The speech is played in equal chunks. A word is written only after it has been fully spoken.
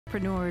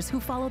entrepreneurs who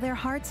follow their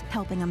hearts,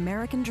 helping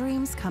American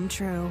dreams come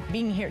true.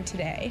 Being here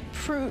today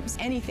proves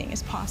anything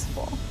is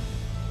possible.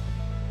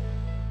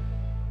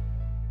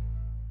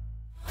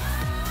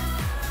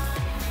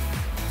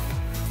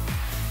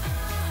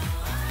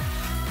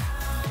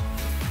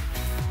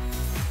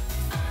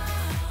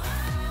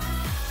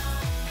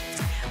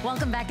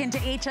 Welcome back into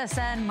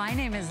HSN. My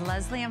name is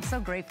Leslie. I'm so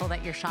grateful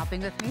that you're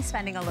shopping with me,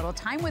 spending a little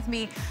time with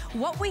me.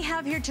 What we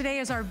have here today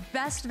is our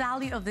best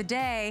value of the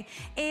day,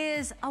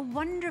 is a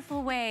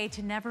wonderful way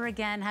to never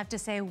again have to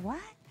say, what?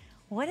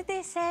 What did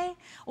they say?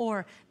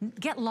 Or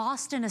get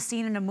lost in a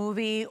scene in a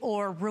movie,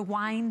 or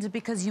rewind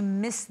because you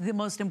missed the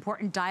most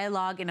important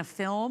dialogue in a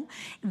film.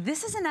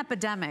 This is an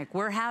epidemic.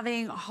 We're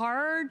having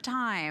hard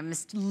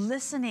times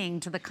listening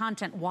to the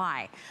content.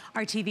 Why?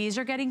 Our TVs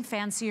are getting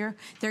fancier,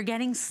 they're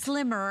getting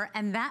slimmer,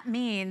 and that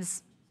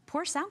means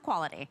poor sound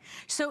quality.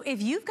 So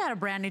if you've got a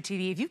brand new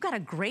TV, if you've got a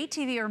great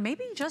TV, or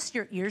maybe just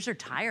your ears are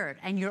tired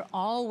and you're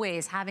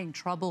always having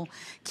trouble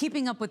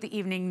keeping up with the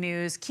evening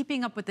news,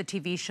 keeping up with the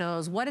TV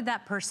shows, what did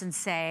that person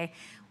say?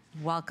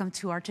 Welcome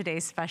to our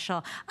today's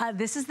special.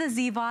 This is the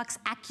Zvox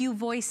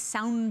AccuVoice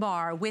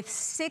soundbar with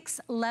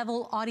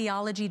 6-level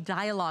audiology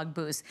dialogue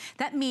boost.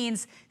 That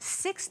means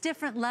 6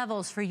 different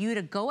levels for you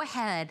to go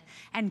ahead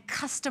and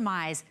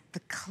customize the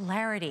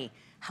clarity,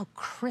 how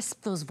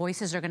crisp those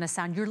voices are gonna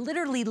sound. You're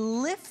literally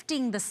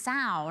lifting the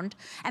sound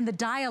and the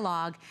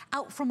dialogue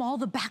out from all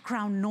the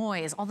background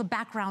noise, all the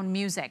background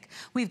music.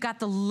 We've got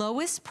the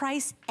lowest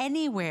price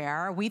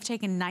anywhere. We've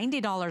taken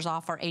 $90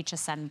 off our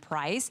HSN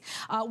price.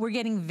 We're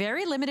getting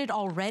very limited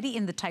already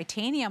in the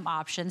titanium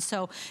option.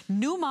 So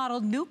new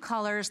model, new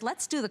colors.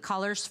 Let's do the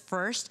colors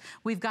first.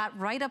 We've got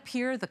right up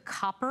here the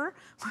copper,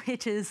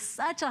 which is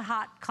such a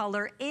hot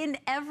color in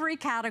every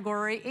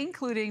category,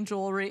 including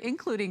jewelry,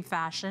 including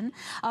fashion.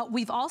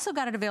 We've also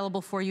got it available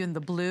for you in the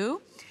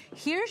blue.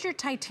 Here's your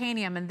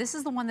titanium, and this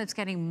is the one that's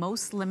getting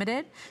most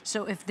limited.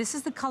 So if this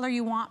is the color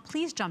you want,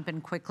 please jump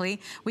in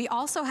quickly. We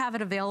also have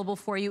it available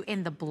for you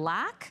in the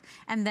black,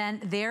 and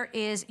then there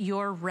is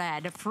your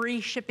red.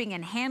 Free shipping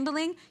and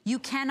handling. You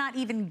cannot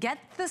even get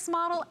this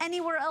model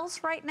anywhere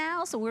else right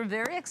now, so we're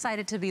very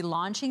excited to be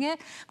launching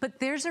it. But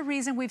there's a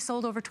reason we've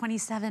sold over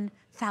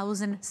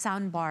 27,000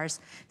 sound bars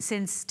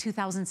since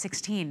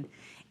 2016.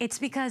 It's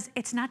because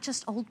it's not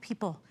just old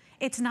people.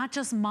 It's not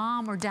just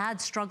mom or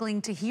dad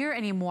struggling to hear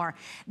anymore.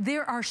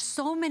 There are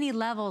so many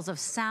levels of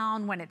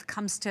sound when it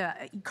comes to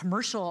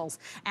commercials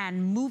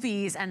and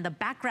movies and the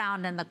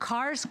background and the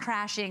cars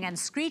crashing and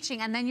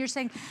screeching, and then you're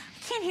saying, I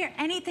can't hear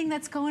anything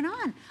that's going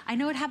on. I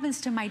know it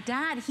happens to my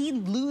dad. He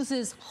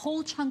loses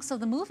whole chunks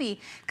of the movie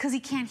because he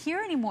can't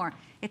hear anymore.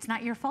 It's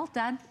not your fault,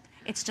 Dad.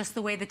 It's just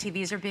the way the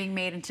TVs are being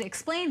made. And to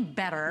explain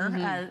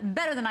better,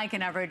 better than I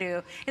can ever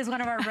do, is one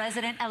of our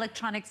resident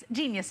electronics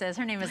geniuses.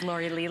 Her name is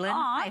Lori Leland.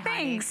 Aw,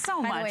 thanks so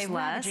much, By the way,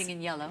 Les. ravaging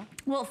in yellow.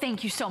 Well,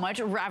 thank you so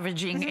much.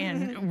 Ravaging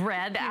in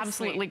red,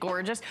 absolutely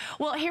gorgeous.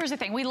 Well, here's the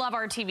thing. We love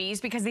our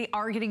TVs because they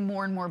are getting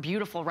more and more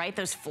beautiful, right?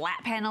 Those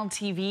flat panel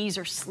TVs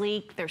are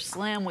sleek, they're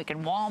slim, we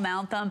can wall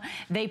mount them.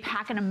 They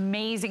pack an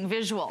amazing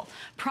visual.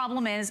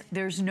 Problem is,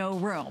 there's no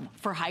room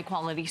for high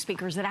quality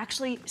speakers that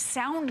actually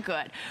sound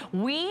good.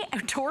 We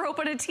tore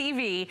open a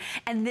TV,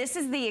 and this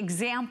is the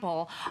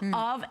example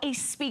of a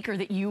speaker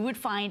that you would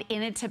find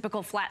in a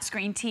typical flat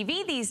screen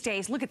TV these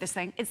days. Look at this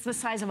thing. It's the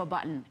size of a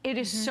button. It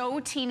is so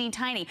teeny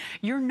tiny.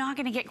 You're not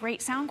gonna get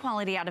great sound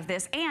quality out of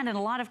this, and in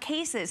a lot of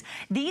cases,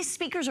 these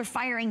speakers are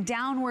firing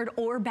downward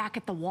or back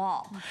at the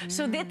wall.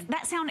 So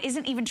that sound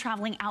isn't even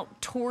traveling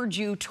out towards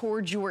you,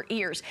 towards your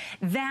ears.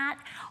 That,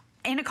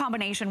 in a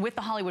combination with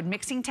the Hollywood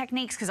mixing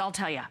techniques, because I'll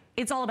tell you,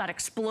 it's all about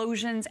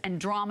explosions and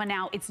drama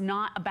now. It's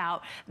not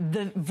about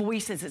the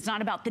voices. It's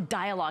not about the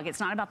dialogue. It's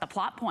not about the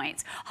plot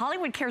points.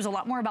 Hollywood cares a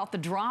lot more about the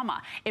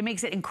drama. It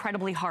makes it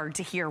incredibly hard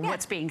to hear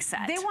what's being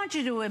said. They want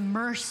you to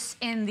immerse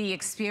in the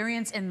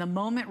experience, in the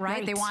moment,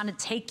 right? They want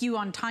to take you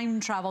on time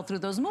travel through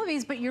those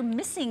movies, but you're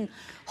missing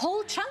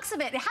whole chunks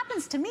of it. It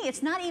happens to me.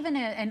 It's not even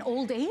an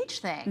old age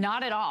thing.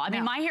 Not at all. I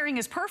mean, my hearing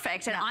is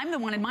perfect, and I'm the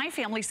one in my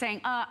family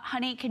saying,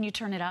 honey, can you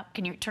turn it up?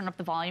 Can you turn up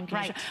the volume?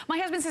 My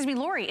husband says to me,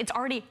 Lori, it's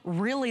already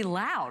really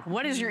loud.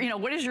 What is your,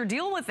 what is your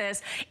deal with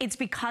this? It's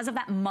because of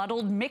that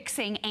muddled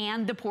mixing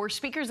and the poor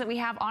speakers that we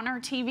have on our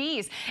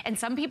TVs. And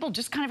some people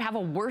just kind of have a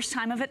worse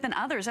time of it than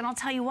others. And I'll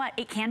tell you what,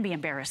 it can be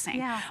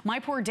embarrassing. My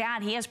poor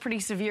dad, he has pretty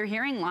severe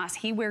hearing loss.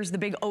 He wears the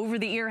big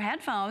over-the-ear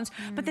headphones,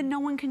 but then no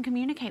one can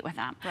communicate with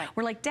them.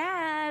 We're like,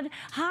 Dad,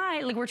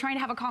 hi. Like, we're trying to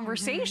have a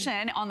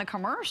conversation on the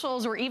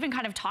commercials or even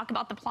kind of talk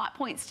about the plot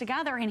points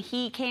together, and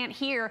he can't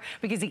hear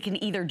because he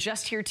can either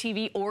just hear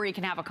TV or he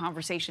can have a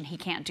conversation. He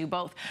can't do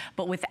both.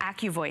 But with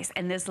AccuVoice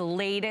and this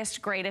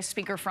latest, greatest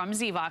speaker from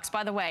Zvox,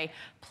 by the way,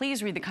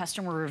 please read the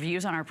customer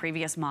reviews on our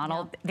previous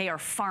model. They are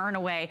far and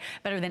away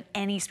better than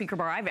any speaker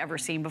bar I've ever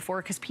seen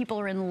before because people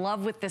are in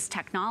love with this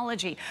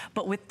technology.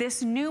 But with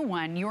this new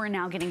one, you are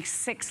now getting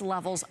 6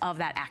 levels of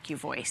that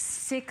AccuVoice.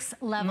 6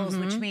 levels,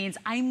 which means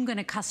I'm going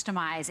to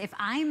customize. If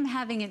I'm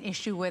having an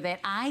issue with it,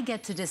 I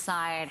get to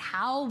decide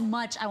how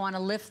much I want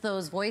to lift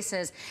those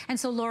voices. And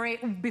so, Lori,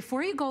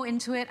 before you go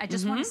into it, I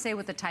just want to say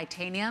with the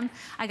titanium.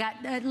 I got,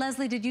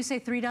 Leslie, did you say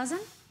 3 dozen?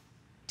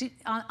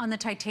 On the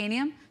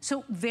titanium?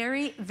 So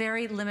very,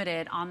 very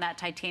limited on that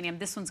titanium.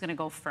 This one's gonna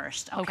go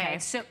first, okay?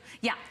 So,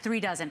 yeah,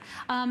 3 dozen.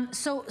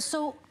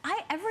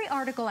 Every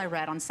article I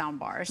read on sound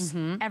bars,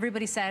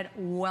 everybody said,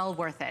 well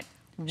worth it.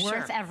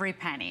 Worth every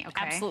penny,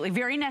 okay? Absolutely,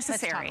 very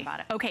necessary. Let's talk about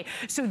it. Okay,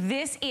 so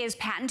this is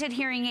patented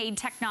hearing aid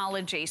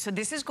technology. So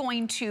this is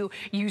going to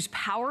use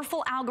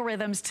powerful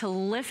algorithms to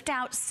lift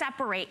out,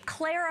 separate,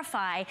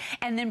 clarify,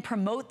 and then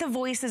promote the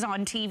voices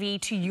on TV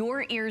to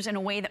your ears in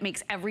a way that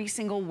makes every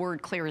single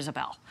word clear as a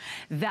bell.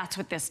 That's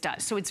what this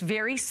does. So it's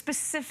very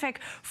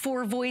specific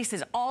for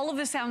voices. All of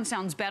the sound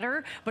sounds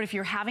better, but if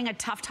you're having a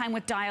tough time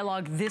with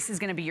dialogue, this is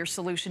gonna be your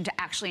solution to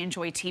actually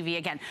enjoy TV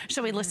again.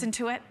 Shall we listen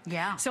to it?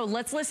 Yeah. So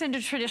let's listen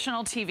to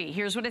traditional TV.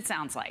 Here's what it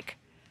sounds like.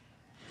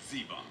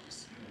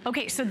 Z-Box.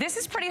 Okay, so this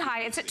is pretty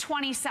high. It's at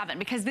 27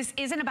 because this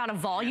isn't about a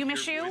volume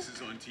issue.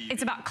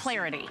 It's about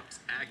clarity.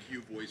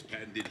 AccuVoice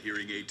patented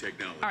hearing aid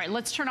technology. All right,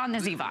 let's turn on the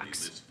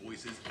Z-Box.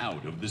 Voices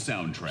out of the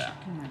soundtrack.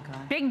 Oh my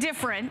God. Big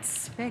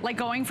difference, like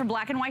going from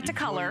black and white to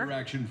color. Enjoy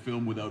your action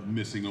film without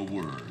missing a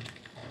word.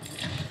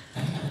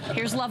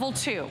 Here's level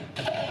 2.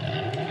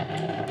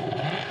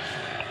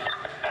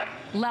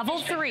 Level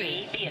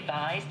 3. Be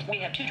advised, we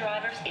have 2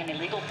 drivers in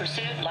illegal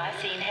pursuit,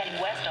 last seen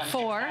heading west on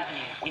 4. 6th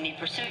Avenue. We need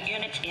pursuit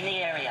units in the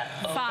area.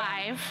 Over.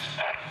 5.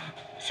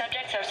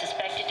 Subjects are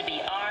suspected to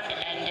be armed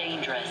and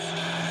dangerous.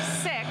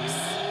 6.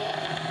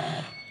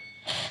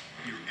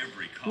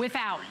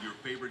 Without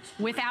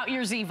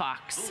your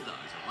Z-Vox. Bulldogs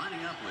are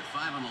lining up with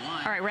 5 on the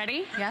line. All right,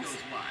 ready? Yes.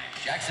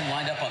 Jackson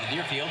lined up on the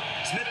near field.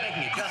 Smith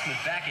making adjustment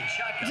back in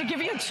shotgun. Does it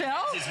give you a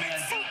chill? His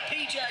man beat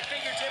P-Jack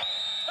fingertip.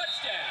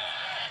 Touchdown.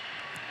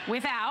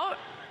 Without.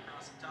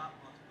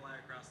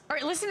 All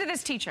right, listen to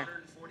this teacher.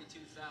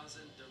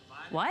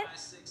 What?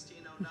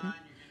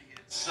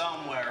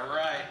 Somewhere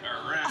right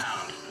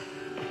around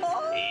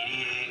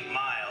 88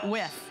 miles.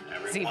 With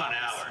every Z-Vox. 1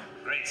 hour.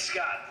 Great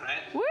Scott,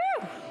 right? Woo!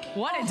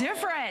 What a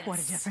difference. What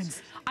a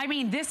difference. I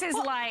mean, this is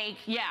like,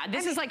 yeah,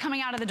 this is like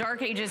coming out of the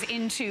dark ages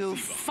into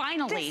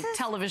finally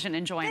television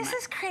enjoyment. This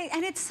is great,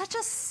 and it's such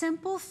a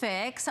simple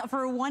fix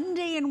for one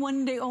day and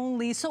one day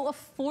only, so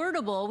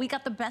affordable. We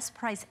got the best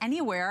price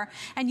anywhere,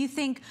 and you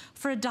think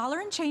for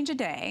 $1 and change a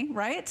day,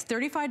 right? It's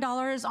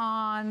 $35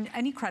 on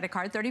any credit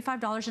card,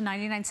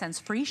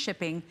 $35.99, free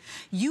shipping.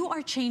 You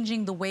are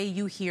changing the way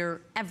you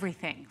hear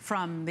everything,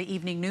 from the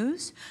evening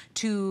news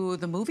to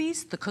the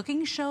movies, the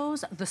cooking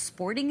shows, the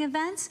sporting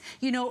events.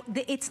 You know,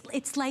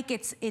 it's like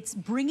it's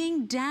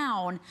bringing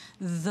down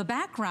the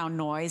background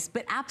noise,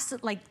 but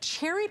like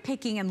cherry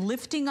picking and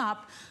lifting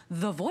up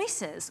the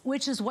voices,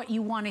 which is what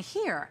you want to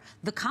hear.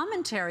 The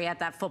commentary at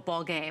that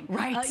football game.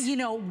 Right. You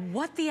know,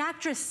 what the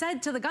actress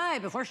said to the guy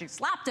before she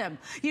slapped him.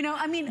 You know,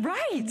 I mean,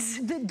 right.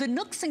 The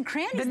nooks and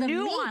crannies, the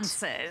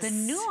nuances. Meat, the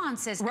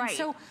nuances. Right. And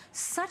so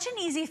such an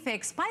easy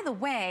fix. By the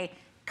way,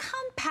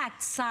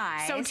 compact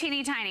size. So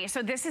teeny tiny.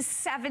 So this is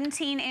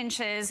 17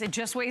 inches. It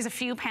just weighs a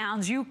few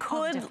pounds. You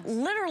could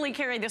literally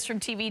carry this from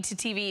TV to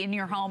TV in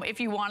your home if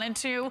you wanted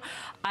to.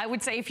 I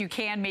would say if you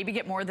can, maybe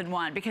get more than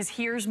one, because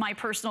here's my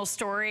personal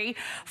story.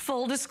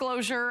 Full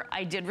disclosure,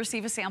 I did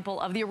receive a sample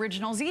of the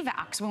original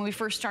Z-Vox when we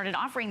first started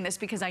offering this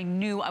because I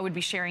knew I would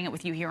be sharing it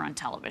with you here on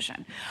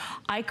television.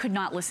 I could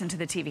not listen to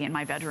the TV in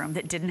my bedroom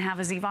that didn't have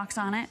a Z-Vox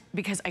on it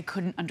because I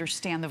couldn't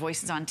understand the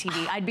voices on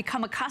TV. I'd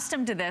become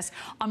accustomed to this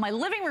on my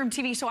living room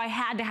TV, so I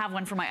had to have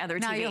one for my other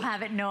TV. Now you'll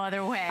have it no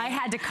other way. I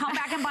had to come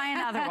back and buy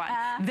another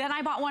one. Then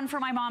I bought one for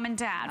my mom and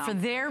dad for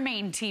their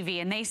main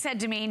TV, and they said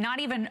to me,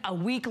 not even a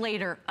week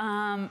later,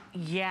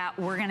 yeah,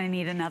 we're gonna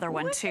need another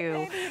one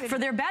too for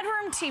their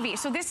bedroom TV.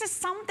 So this is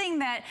something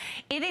that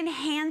it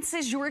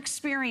enhances your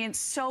experience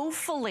so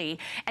fully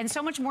and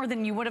so much more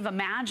than you would have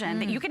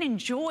imagined that you can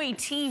enjoy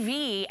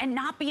TV and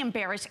not be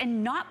embarrassed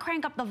and not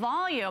crank up the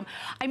volume.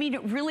 I mean,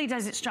 it really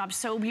does its job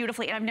so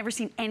beautifully, and I've never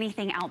seen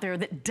anything out there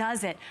that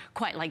does it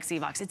quite like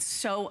Z-Vox. It's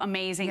so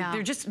amazing.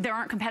 Yeah. There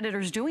aren't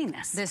competitors doing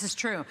this. This is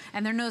true.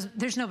 And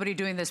there's nobody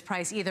doing this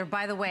price either.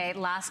 By the way,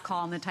 last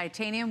call on the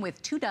titanium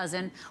with 2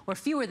 dozen or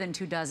fewer than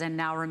 2 dozen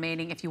now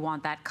remaining if you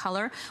want that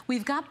color.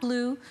 We've got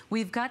blue,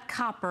 we've got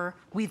copper,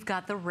 we've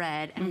got the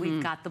red, and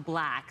we've got the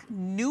black.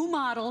 New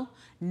model,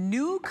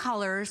 new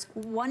colors,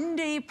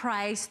 one-day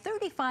price,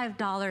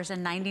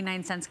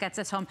 $35.99 gets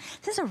us home.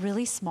 This is a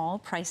really small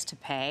price to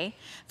pay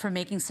for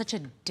making such a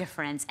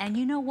difference. And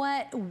you know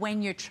what?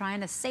 When you're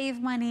trying to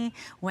save money,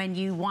 when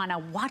you want to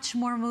watch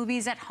more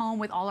movies at home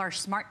with all our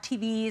smart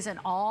TVs and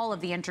all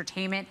of the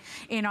entertainment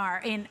in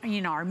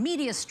our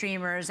media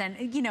streamers,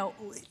 and you know,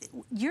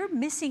 you're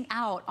missing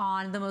out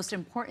on the most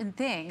important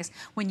things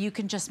when you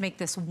can just make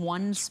this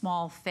one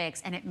small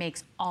fix and it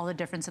makes all the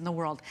difference in the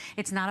world.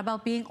 It's not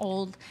about being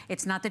old.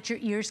 It's not that your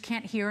ears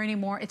can't hear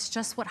anymore. It's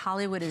just what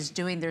Hollywood is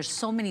doing. There's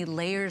so many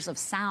layers of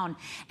sound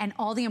and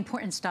all the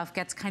important stuff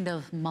gets kind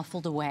of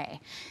muffled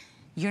away.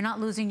 you're not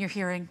losing your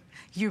hearing.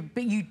 You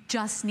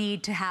just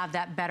need to have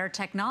that better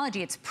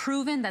technology. It's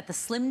proven that the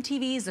slim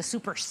TVs, the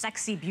super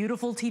sexy,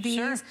 beautiful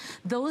TVs,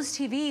 those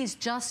TVs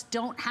just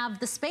don't have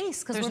the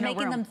space because we're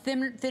making them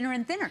thinner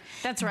and thinner.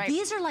 That's right.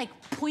 These are like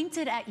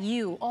pointed at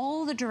you,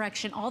 all the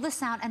direction, all the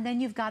sound, and then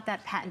you've got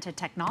that patented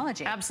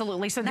technology.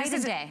 Absolutely. So this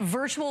is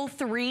virtual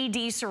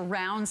 3D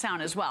surround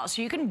sound as well.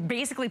 So you can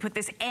basically put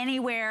this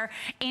anywhere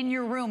in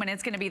your room and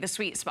it's going to be the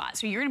sweet spot.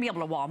 So you're going to be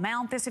able to wall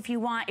mount this if you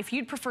want. If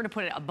you'd prefer to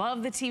put it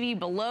above the TV,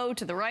 below,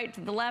 to the right,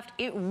 to the left,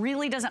 it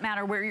really doesn't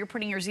matter where you're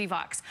putting your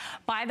ZVox.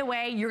 By the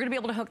way, you're gonna be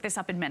able to hook this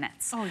up in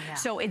minutes. Oh yeah.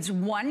 So it's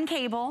one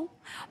cable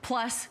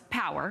plus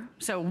power.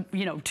 So,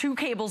 you know, 2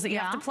 cables that you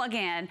have to plug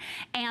in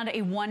and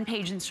a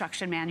 1-page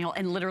instruction manual.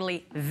 And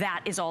literally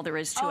that is all there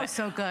is to it. Oh,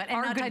 so good.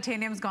 And now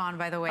titanium's gone,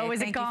 by the way. Oh, is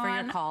Thank it gone? you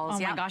for your calls.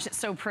 Oh my gosh, it's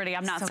so pretty.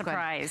 I'm not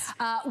surprised.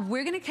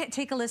 We're gonna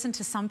take a listen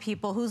to some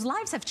people whose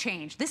lives have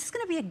changed. This is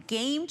gonna be a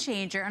game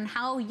changer on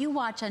how you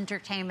watch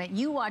entertainment,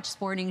 you watch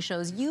sporting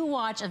shows, you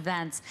watch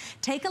events.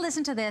 Take a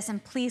listen to this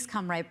and please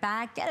come right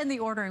back. Get in the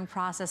ordering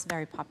process,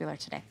 very popular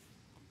today.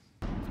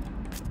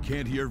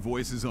 Can't hear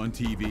voices on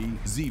TV?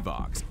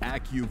 ZVox,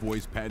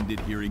 AccuVoice patented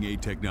hearing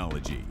aid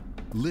technology,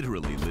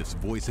 literally lifts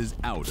voices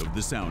out of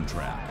the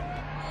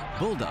soundtrack.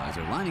 Bulldogs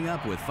are lining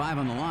up with 5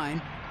 on the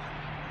line.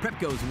 Prep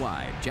goes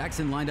wide.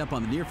 Jackson lined up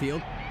on the near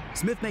field.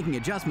 Smith making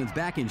adjustments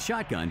back in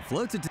shotgun.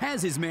 Floats it,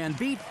 has his man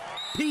beat.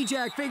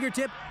 P-Jack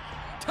fingertip.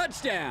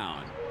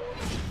 Touchdown.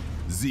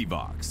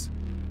 ZVox.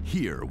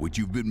 Hear what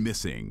you've been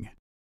missing.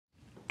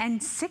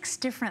 And 6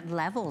 different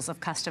levels of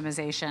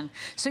customization.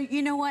 So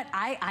you know what?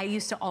 I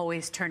used to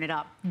always turn it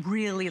up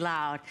really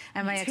loud.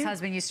 And my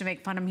ex-husband used to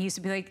make fun of me. He used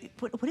to be like,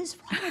 what is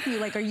wrong with you?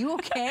 Like, are you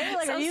okay?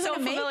 Like, are you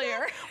gonna make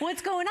it?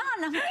 What's going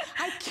on? I'm like,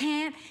 I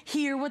can't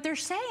hear what they're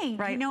saying.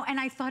 Right. You know, and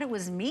I thought it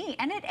was me.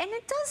 And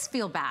it does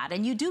feel bad.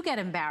 And you do get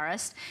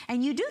embarrassed.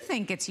 And you do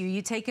think it's you.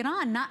 You take it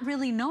on, not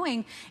really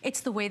knowing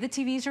it's the way the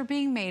TVs are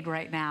being made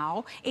right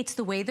now. It's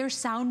the way they're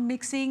sound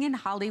mixing in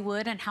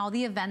Hollywood and how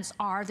the events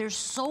are. There's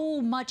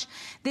so much.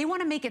 They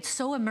want to make it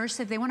so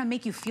immersive. They want to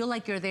make you feel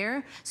like you're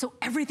there. So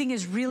everything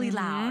is really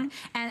loud.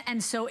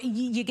 And so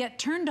you get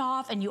turned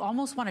off and you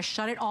almost want to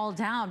shut it all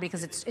down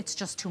because it's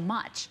just too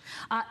much.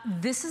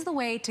 This is the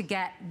way to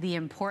get the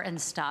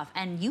important stuff.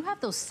 And you have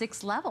those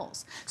 6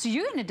 levels. So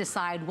you're going to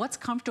decide what's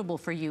comfortable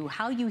for you,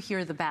 how you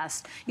hear the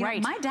best. You know,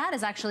 my dad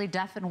is actually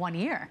deaf in 1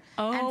 ear.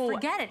 And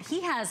forget it. He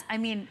has,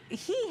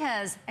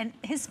 and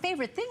his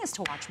favorite thing is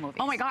to watch movies.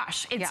 Oh my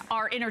gosh. It's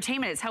our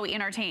entertainment. It's how we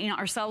entertain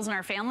ourselves and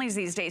our families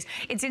these days.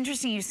 It's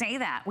interesting you say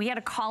that. We had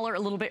a caller a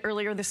little bit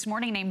earlier this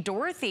morning named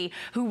Dorothy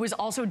who was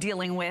also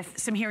dealing with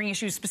some hearing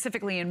issues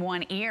specifically in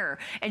 1 ear,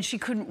 and she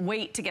couldn't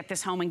wait to get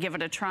this home and give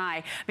it a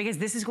try because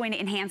this is going to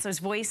enhance those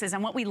voices.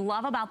 And what we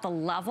love about the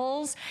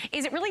levels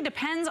is it really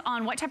depends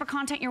on what type of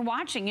content you're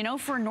watching. You know,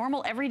 for a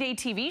normal everyday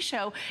TV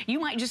show, you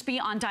might just be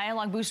on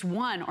Dialogue Boost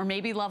 1 or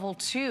maybe level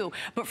 2,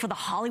 but for the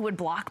Hollywood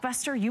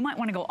blockbuster, you might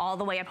want to go all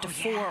the way up to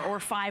 4 or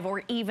 5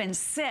 or even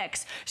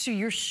 6, so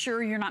you're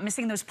sure you're not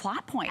missing those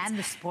plot points. And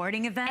the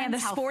sporting events. And the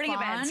sporting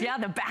events,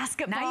 the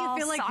basketball, now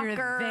you feel like soccer.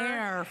 You're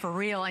there for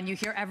real and you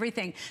hear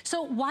everything.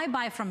 So why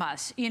buy from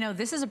us? You know,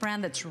 this is a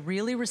brand that's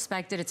really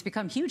respected. It's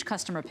become huge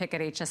customer pick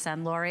at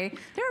HSN, Lori.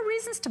 There are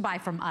reasons to buy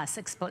from us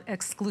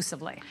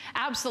exclusively.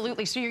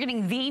 Absolutely. So you're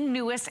getting the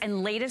newest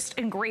and latest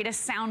and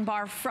greatest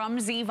soundbar from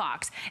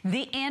ZVox,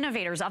 the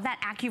innovators of that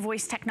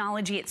AccuVoice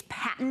technology. It's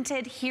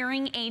patented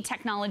hearing aid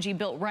technology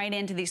built right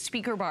into these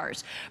speaker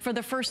bars. For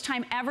the first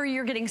time ever,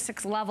 you're getting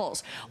 6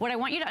 levels. What I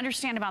want you to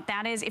understand about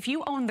that is if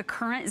you own the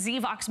current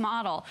ZVox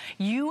model,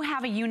 you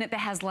have a unit that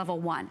has level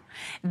 1.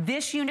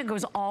 This unit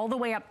goes all the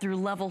way up through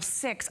level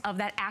 6 of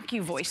that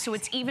AccuVoice. So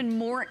it's even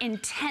more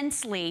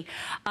intensely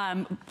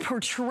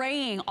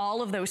portraying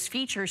all of those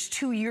features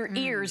to your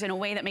ears in a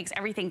way that makes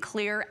everything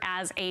clear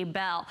as a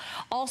bell.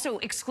 Also,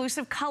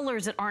 exclusive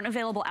colors that aren't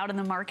available out in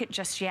the market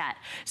just yet.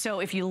 So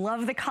if you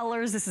love the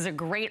colors, this is a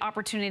great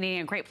opportunity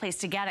and a great place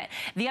to get it.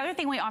 The other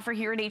thing we offer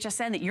here at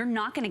HSN that you're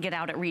not going to get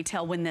out at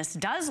retail when this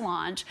does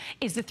launch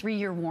is the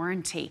 3-year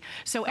warranty.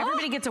 So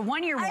everybody gets a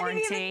 1-year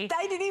warranty.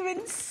 I didn't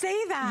even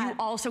say that. You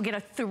also get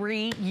a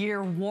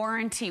 3-year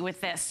warranty with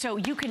this. So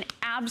you can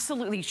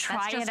absolutely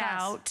try it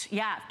out.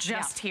 Yeah,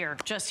 just here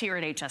at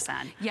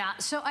HSN. Yeah,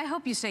 so I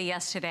hope you say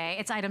yes today.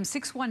 It's item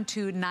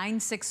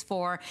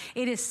 612964.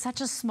 It is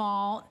such a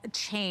small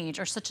change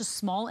or such a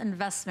small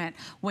investment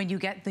when you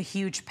get the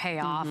huge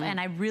payoff. And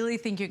I really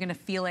think you're gonna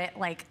feel it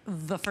like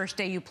the first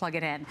day you plug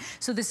it in.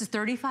 So this is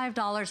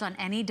 $35 on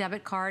any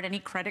debit card, any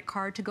credit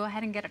card to go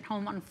ahead and get it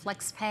home on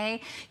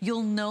FlexPay.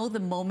 You'll know the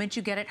moment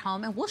you get it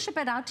home, and we'll ship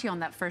it out to you on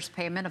that first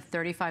payment of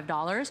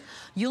 $35.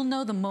 You'll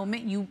know the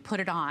moment you put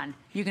it on.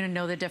 You're gonna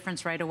know the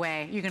difference right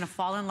away. You're gonna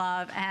fall in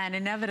love, and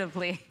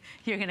inevitably,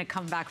 you're gonna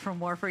come back for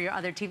more for your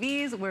other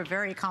TVs. We're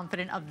very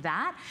confident of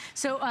that.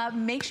 So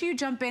make sure you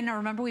jump in. Now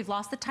remember, we've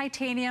lost the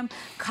titanium.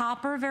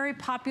 Copper, very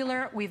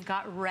popular. We've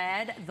got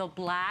red. The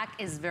black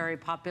is very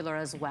popular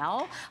as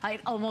well.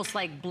 It almost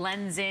like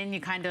blends in.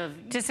 You kind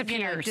of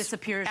disappears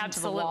into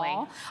the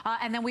wall.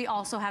 And then we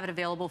also have it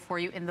available for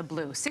you in the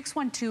blue.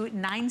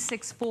 612-964.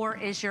 664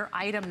 is your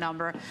item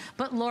number.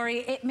 But Lori,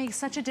 it makes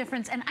such a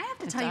difference. And I have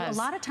to tell you, a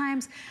lot of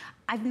times,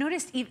 I've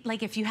noticed,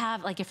 like if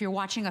you're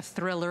watching a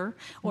thriller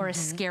or a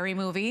scary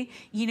movie,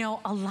 you know,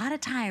 a lot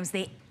of times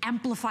they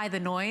amplify the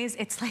noise.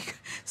 It's like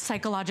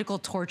psychological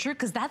torture,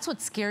 because that's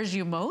what scares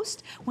you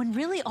most, when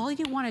really all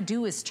you want to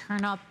do is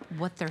turn up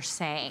what they're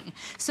saying.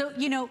 So,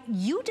 you know,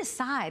 you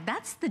decide.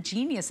 That's the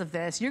genius of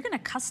this. You're going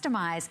to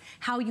customize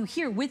how you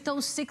hear with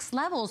those 6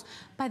 levels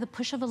by the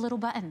push of a little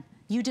button.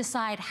 You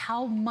decide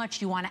how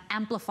much you want to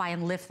amplify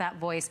and lift that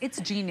voice. It's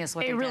genius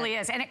what they did. It really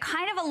is. And it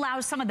kind of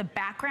allows some of the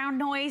background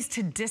noise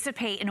to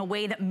dissipate in a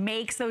way that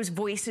makes those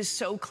voices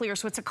so clear.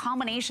 So it's a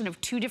combination of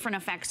 2 different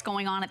effects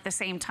going on at the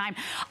same time.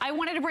 I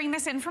wanted to bring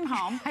this in from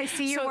home. I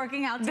see you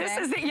working out today.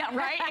 This is yeah,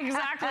 right,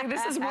 exactly.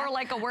 This is more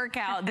like a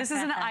workout. This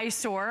is an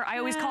eyesore. I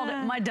always called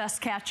it my dust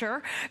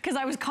catcher, because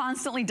I was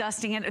constantly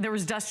dusting it. There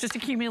was dust just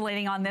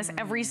accumulating on this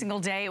every single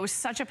day. It was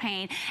such a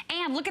pain.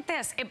 And look at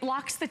this. It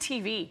blocks the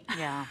TV.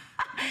 Yeah.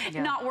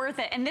 Not worth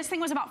it. And this thing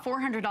was about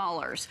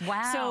 $400.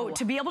 Wow. So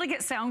to be able to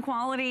get sound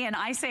quality, and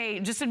I say,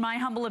 just in my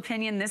humble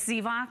opinion, this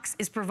Zvox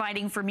is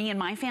providing for me and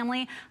my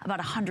family about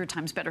 100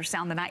 times better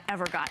sound than I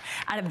ever got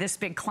out of this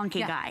big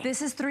clunky guy.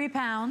 This is 3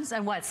 pounds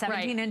and what,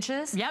 17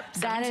 inches? Yep,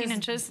 17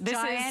 inches. This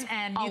giant, is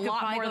and a you could lot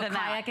probably more go than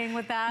kayaking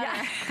with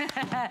that.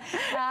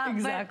 Yeah.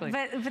 Exactly.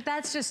 But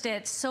that's just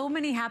it. So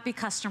many happy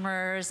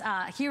customers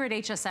here at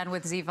HSN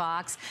with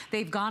Zvox.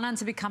 They've gone on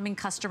to becoming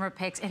customer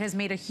picks. It has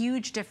made a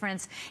huge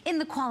difference in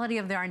the quality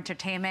of their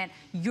entertainment.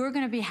 You're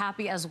going to be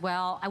happy as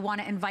well. I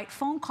want to invite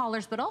phone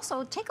callers, but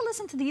also take a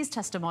listen to these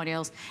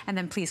testimonials, and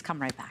then please come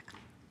right back.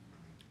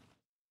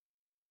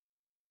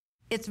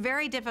 It's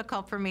very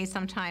difficult for me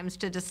sometimes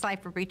to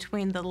decipher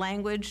between the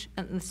language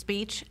and the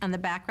speech and the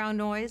background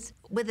noise.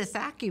 With this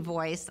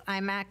AccuVoice,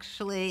 I'm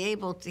actually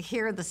able to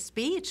hear the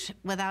speech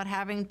without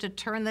having to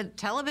turn the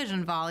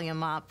television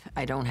volume up.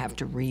 I don't have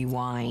to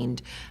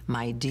rewind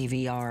my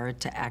DVR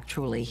to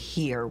actually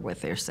hear what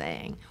they're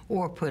saying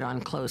or put on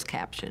closed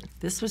caption.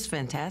 This was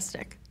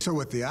fantastic. So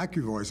with the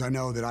AccuVoice, I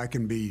know that I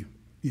can be,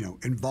 you know,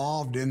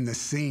 involved in the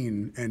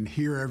scene and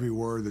hear every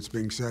word that's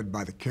being said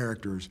by the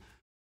characters.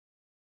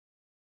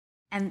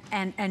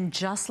 And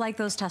just like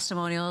those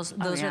testimonials,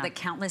 those are the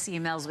countless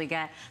emails we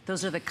get.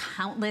 Those are the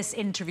countless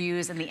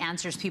interviews and the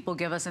answers people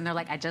give us, and they're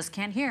like, I just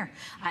can't hear.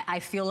 I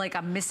feel like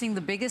I'm missing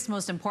the biggest,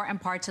 most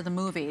important parts of the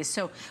movie.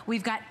 So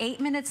we've got 8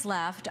 minutes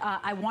left.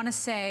 I want to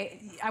say,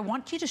 I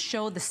want you to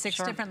show the 6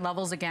 different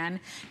levels again,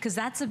 because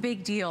that's a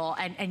big deal,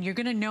 and you're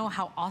going to know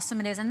how awesome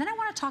it is. And then I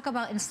want to talk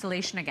about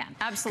installation again.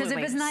 Absolutely.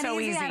 Because if it's not so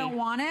easy, I don't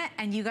want it,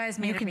 and you guys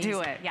made it easy. You can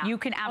do it. Yeah. You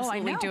can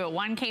absolutely do it.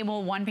 1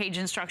 cable, 1-page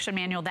instruction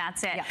manual,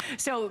 that's it. Yeah.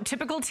 So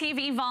typical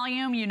TV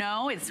volume, you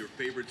know, it's Your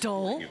favorite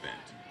dull, event.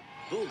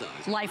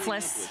 Bulldogs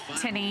lifeless,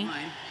 tinny.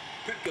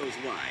 Prep goes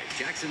wide.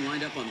 Jackson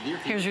lined up on the near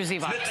field. Here's your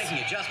Zvox. Smith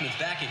making adjustments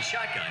back in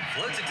shotgun.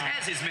 Floats it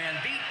as his man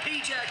beat.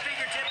 P-Jack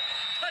fingertip.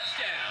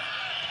 Touchdown.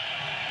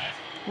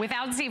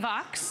 Without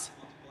Zvox,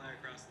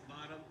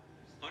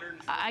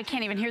 I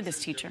can't even hear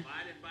this teacher.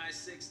 Divided by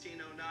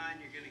 1609,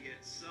 you're going to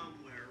get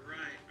somewhere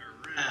right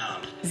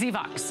around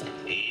Zvox.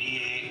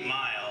 88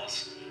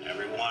 miles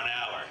every 1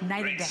 hour. Night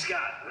and Great day.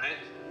 Scott, right?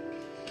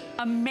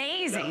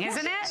 Amazing,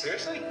 isn't it?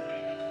 Seriously?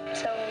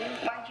 So,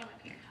 why'd you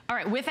move here? All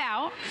right,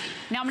 without.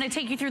 Now I'm going to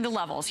take you through the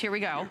levels. Here we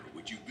go.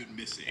 What you've been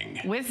missing.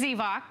 With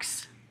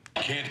Zvox.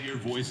 Can't hear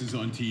voices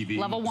on TV.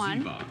 Level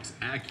 1.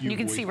 Zvox, You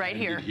can see right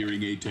here.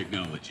 Hearing aid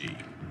technology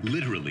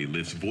literally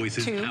lifts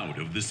voices 2. out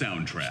of the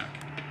soundtrack.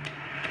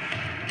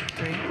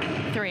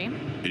 3.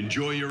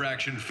 Enjoy your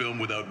action film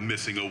without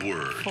missing a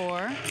word.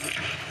 4.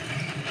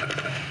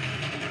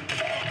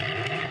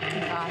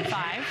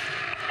 5.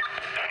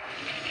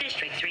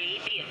 District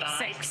 3, be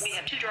advised. 6. We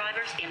have 2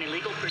 drivers in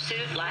illegal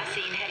pursuit, last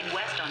seen heading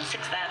west on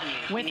 6th Avenue.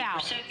 We need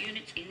Without. pursuit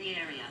units in the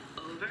area.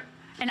 Over.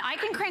 And I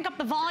can crank up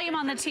the volume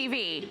on the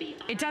TV.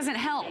 It doesn't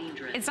help.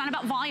 It's not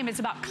about volume, it's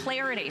about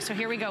clarity. So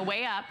here we go,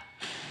 way up.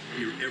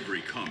 Hear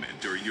every comment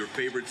during your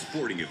favorite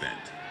sporting event.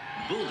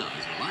 Bulldogs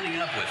are lining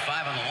up with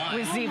 5 on the line.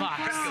 With Zvox.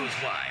 Prep goes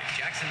wide.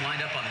 Jackson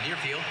lined up on the near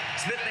field.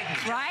 Smith making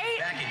adjustments Right?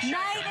 back in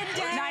Night shotgun. and day.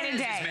 Floats it Night and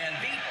as day. his man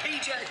beat.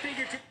 P-Jack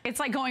fingertip. It's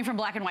like going from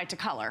black and white to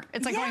color.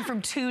 It's like going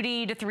from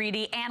 2D to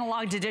 3D,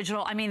 analog to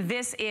digital. I mean,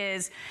 this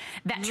is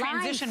that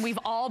transition we've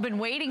all been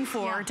waiting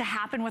for to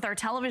happen with our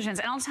televisions.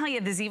 And I'll tell you,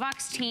 the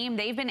Zvox team,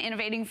 they've been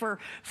innovating for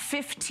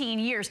 15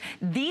 years.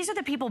 These are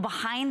the people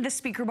behind the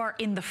speaker bar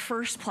in the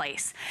first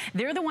place.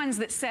 They're the ones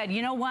that said,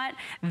 you know what?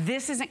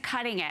 This isn't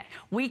cutting it.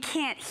 We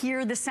can't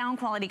hear the sound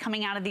quality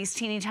coming out of these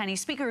teeny tiny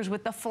speakers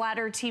with the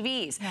flatter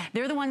TVs.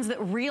 They're the ones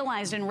that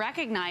realized and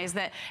recognized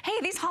that, hey,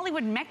 these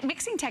Hollywood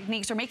mixing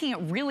techniques are making it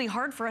really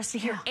hard for us to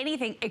hear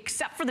anything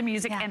except for the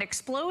music and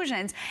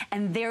explosions,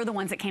 and they're the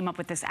ones that came up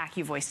with this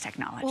AccuVoice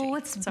technology. Well,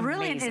 what's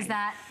brilliant is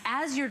that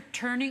as you're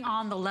turning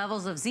on the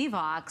levels of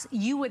Zvox,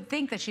 you would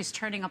think that she's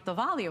turning up the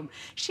volume.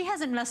 She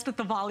hasn't messed with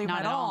the volume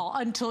at all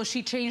until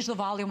she changed the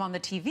volume on the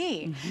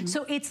TV.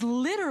 So it's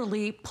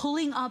literally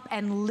pulling up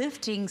and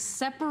lifting,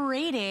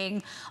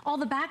 separating all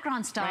the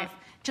background stuff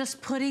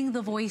just putting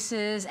the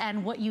voices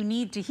and what you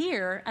need to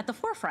hear at the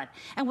forefront.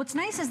 And what's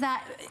nice is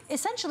that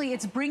essentially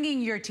it's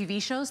bringing your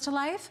TV shows to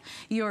life,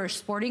 your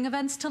sporting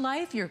events to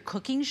life, your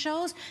cooking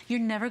shows. You're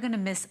never gonna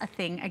miss a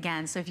thing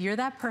again. So if you're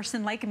that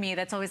person like me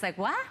that's always like,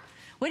 what?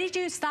 What did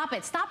you, stop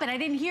it, I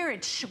didn't hear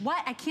it,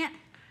 what, I can't.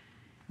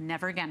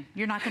 Never again.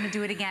 You're not gonna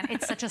do it again.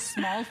 It's such a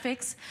small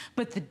fix,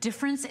 but the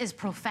difference is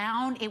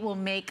profound. It will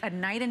make a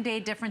night and day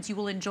difference. You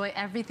will enjoy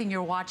everything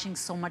you're watching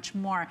so much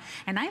more.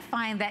 And I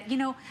find that, you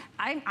know,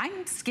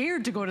 I'm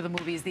scared to go to the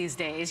movies these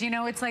days. You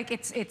know, it's like,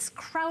 it's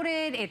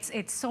crowded,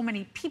 it's so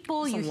many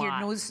people, you hear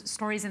news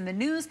stories in the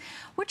news.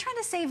 We're trying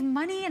to save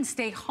money and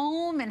stay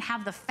home and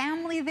have the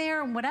family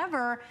there and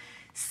whatever.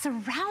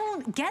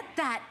 Get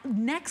that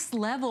next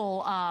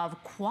level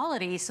of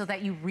quality so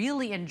that you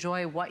really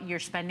enjoy what you're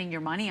spending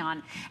your money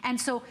on. And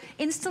so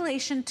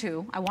installation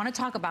too, I want to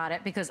talk about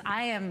it because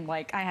I am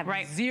like, I have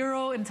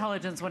zero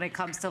intelligence when it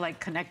comes to like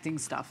connecting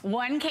stuff.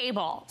 One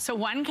cable. So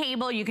one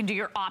cable, you can do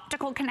your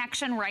optical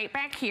connection right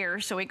back here.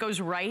 So it goes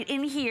right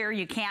in here.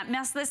 You can't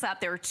mess this up.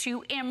 There are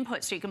 2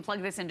 inputs, so you can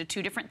plug this into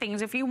 2 different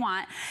things if you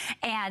want.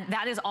 And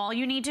that is all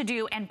you need to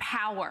do, and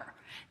power.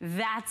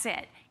 That's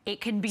it. It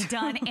can be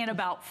done in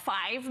about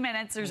 5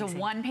 minutes. There's a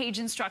 1-page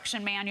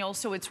instruction manual,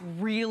 so it's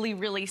really,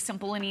 really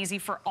simple and easy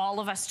for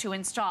all of us to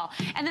install.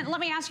 And then let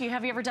me ask you,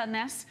 have you ever done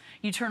this?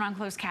 You turn on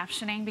closed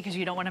captioning because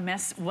you don't want to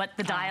miss what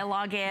the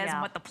dialogue is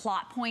and what the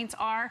plot points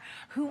are.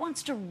 Who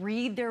wants to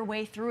read their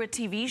way through a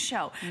TV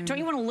show? Don't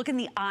you want to look in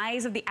the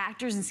eyes of the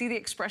actors and see the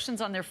expressions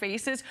on their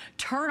faces?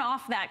 Turn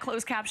off that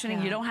closed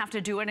captioning. You don't have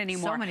to do it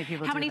anymore. So many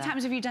people How many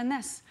times have you done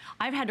this?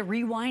 I've had to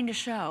rewind a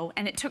show,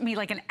 and it took me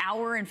like an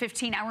hour and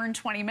 15, hour and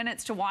 20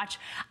 minutes to watch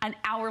an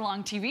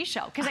hour-long TV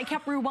show because I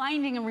kept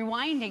rewinding and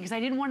rewinding because I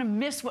didn't want to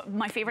miss what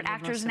my favorite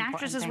actors and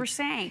actresses were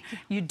saying.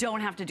 You don't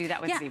have to do that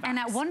with ZVox. And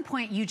at one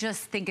point you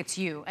just think it's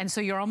you, and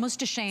so you're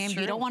almost ashamed.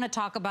 You don't want to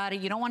talk about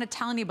it. You don't want to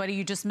tell anybody.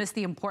 You just miss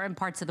the important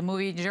parts of the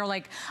movie. You're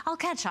like, I'll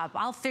catch up.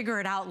 I'll figure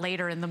it out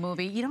later in the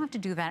movie. You don't have to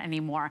do that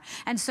anymore.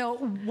 And so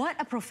what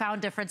a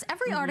profound difference.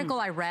 Every article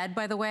I read,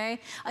 by the way,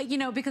 you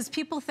know, because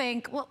people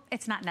think, well,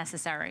 it's not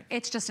necessary.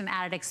 It's just an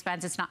added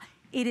expense. It's not.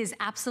 It is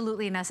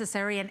absolutely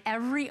necessary, and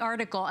every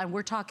article, and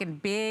we're talking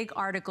big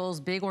articles,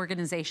 big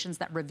organizations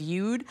that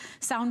reviewed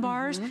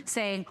soundbars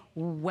saying,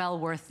 well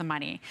worth the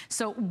money.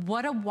 So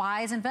what a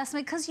wise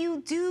investment, because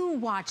you do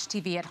watch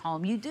TV at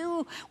home.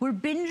 We're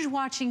binge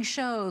watching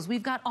shows.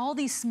 We've got all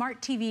these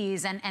smart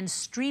TVs and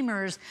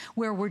streamers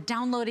where we're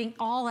downloading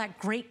all that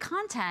great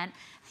content,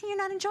 and you're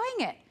not enjoying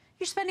it.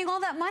 You're spending all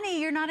that money,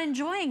 you're not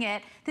enjoying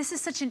it. This is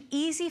such an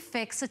easy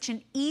fix, such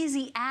an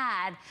easy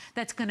ad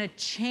that's gonna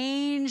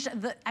change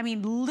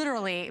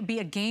literally be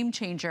a game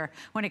changer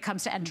when it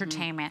comes to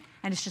entertainment.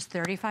 And it's just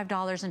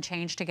 $35 and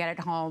change to get it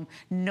home.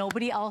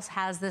 Nobody else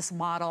has this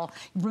model.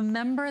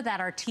 Remember that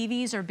our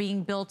TVs are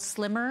being built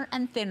slimmer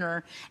and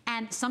thinner,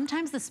 and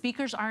sometimes the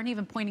speakers aren't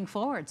even pointing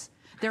forwards.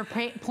 They're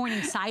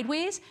pointing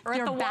sideways, or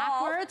they're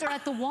backwards, or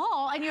at the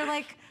wall, and you're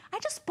like, I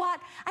just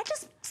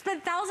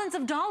spent thousands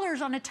of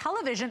dollars on a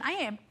television.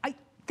 I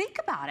think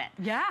about it.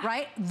 Yeah.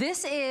 Right?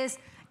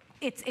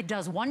 It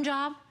does one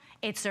job.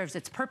 It serves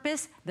its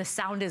purpose. The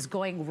sound is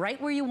going right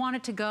where you want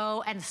it to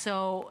go. And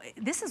so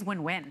this is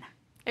win-win.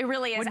 It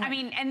really is. I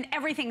mean, and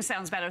everything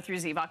sounds better through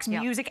ZVox.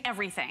 Music,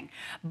 everything.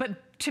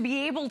 But to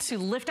be able to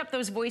lift up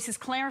those voices,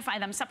 clarify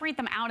them, separate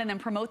them out, and then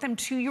promote them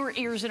to your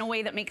ears in a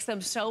way that makes them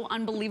so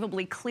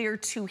unbelievably clear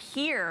to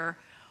hear,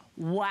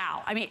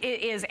 wow. I mean,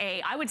 it is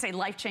I would say,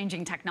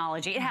 life-changing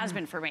technology. It has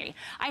been for me.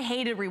 I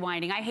hated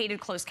rewinding. I hated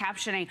closed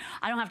captioning.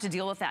 I don't have to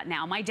deal with that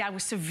now. My dad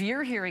with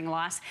severe hearing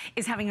loss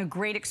is having a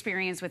great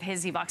experience with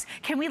his ZVox.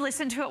 Can we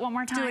listen to it one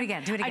more time? Do it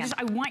again, do it again.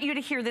 I want you to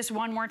hear this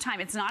one more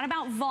time. It's not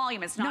about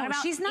volume. It's not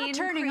about she's not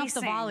turning up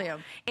the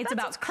volume. It's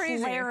about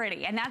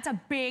clarity, and that's a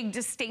big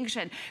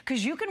distinction,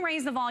 because you can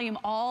raise the volume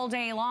all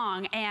day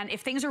long, and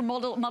if things are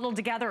muddled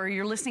together or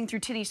you're listening through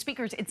tinny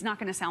speakers, it's not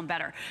going to sound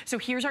better. So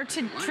here's our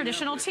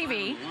traditional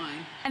TV.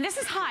 And this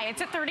is high,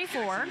 it's at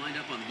 34. Lined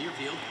up on the near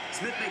field.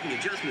 Smith making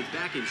adjustments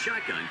back in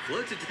shotgun.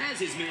 Floats it as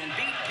his man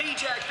beat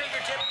P-Jack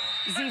fingertip.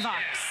 ZVox.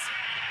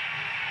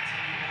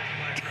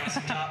 Across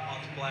the top,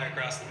 multiply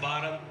across the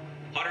bottom.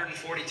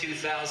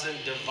 142,000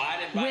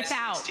 divided by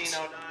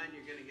 1609.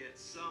 You're going to get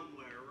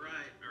somewhere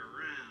right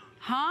around.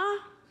 Huh?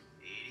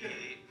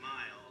 88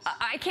 miles.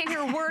 I can't hear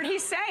a word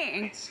he's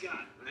saying.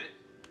 Scott, right?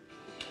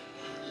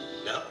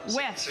 No?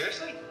 With.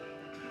 Seriously?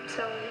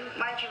 So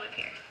why'd you live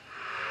here?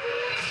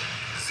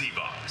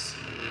 ZVox.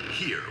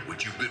 Hear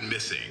what you've been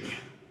missing.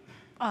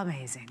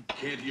 Amazing.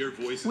 Can't hear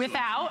voices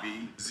without?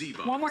 on TV?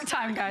 ZVox. One more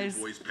time, guys.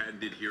 Voice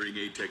patented hearing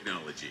aid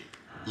technology.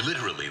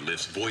 Literally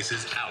lifts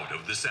voices out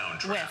of the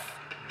soundtrack.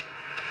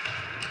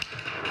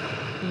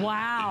 With.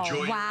 Wow.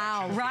 Enjoy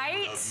wow.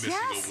 Right? Right?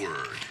 Missing a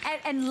word.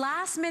 And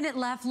last minute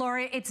left,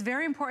 Lori, it's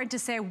very important to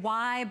say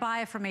why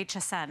buy from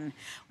HSN.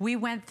 We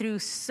went through,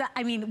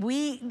 I mean,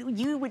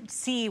 you would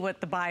see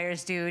what the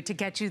buyers do to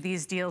get you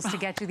these deals, to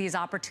get you these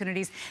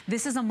opportunities.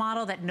 This is a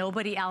model that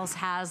nobody else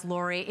has,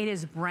 Lori. It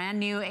is brand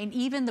new, and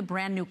even the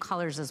brand new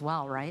colors as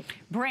well, right?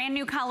 Brand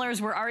new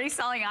colors. We're already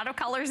selling out of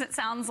colors, it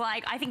sounds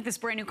like. I think this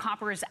brand new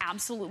copper is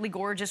absolutely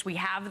gorgeous. We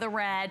have the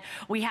red.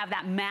 We have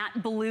that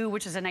matte blue,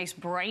 which is a nice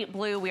bright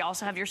blue. We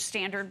also have your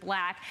standard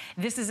black.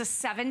 This is a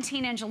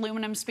 17-inch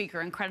aluminum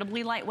speaker,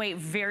 incredibly lightweight,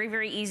 very,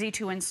 very easy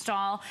to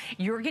install.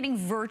 You're getting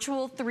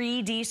virtual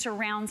 3D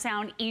surround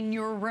sound in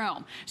your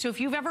room. So if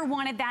you've ever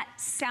wanted that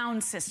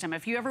sound system,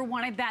 if you ever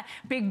wanted that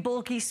big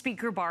bulky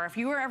speaker bar, if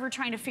you were ever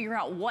trying to figure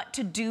out what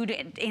to do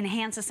to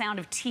enhance the sound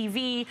of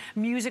TV,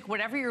 music,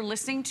 whatever you're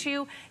listening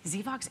to,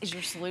 Zvox is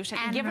your solution.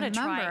 And give it a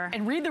try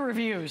and read the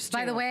reviews too.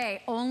 By the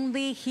way,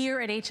 only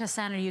here at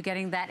HSN are you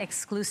getting that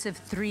exclusive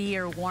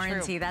 3-year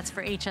warranty. True. That's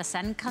for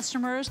HSN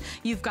customers.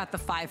 You've got the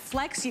 5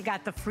 Flex, you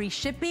got the free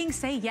shipping.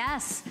 Say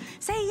yes.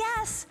 Say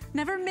yes.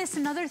 Never miss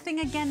another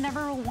thing again,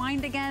 never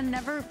rewind again,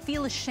 never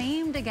feel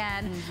ashamed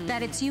again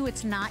that it's you,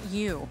 it's not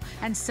you.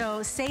 And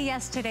so say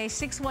yes today.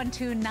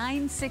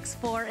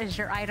 612-964 is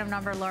your item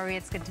number. Lori,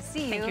 it's good to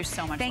see you. Thank you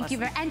so much, Thank Leslie. you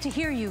very, and to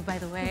hear you, by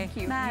the way. Thank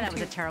you. That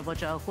was a terrible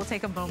joke. We'll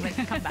take a moment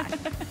and come back.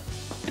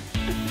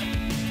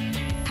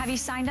 Have you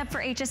signed up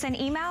for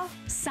HSN email?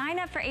 Sign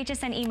up for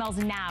HSN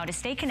emails now to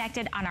stay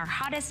connected on our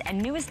hottest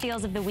and newest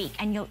deals of the week.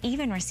 And you'll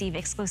even receive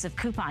exclusive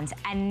coupons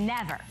and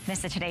never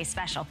miss a today's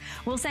special.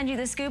 We'll send you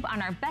the scoop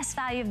on our best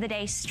value of the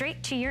day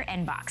straight to your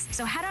inbox.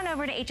 So head on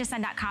over to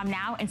hsn.com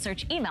now and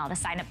search email to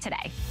sign up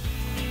today.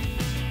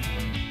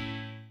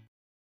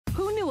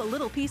 Who knew a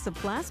little piece of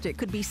plastic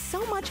could be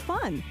so much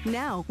fun?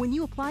 Now, when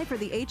you apply for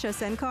the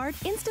HSN card,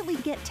 instantly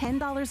get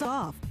 $10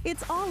 off.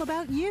 It's all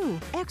about you.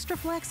 Extra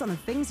flex on the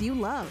things you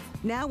love.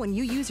 Now, when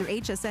you use your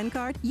HSN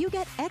card, you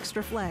get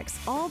extra flex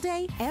all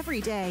day, every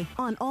day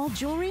on all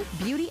jewelry,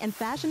 beauty, and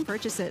fashion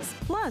purchases.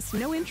 Plus,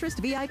 no interest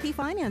VIP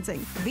financing,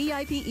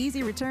 VIP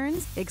easy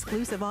returns,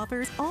 exclusive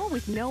offers, all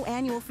with no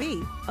annual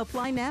fee.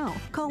 Apply now.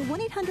 Call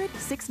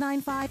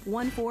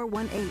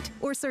 1-800-695-1418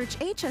 or search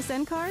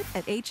HSN card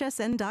at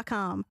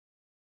hsn.com.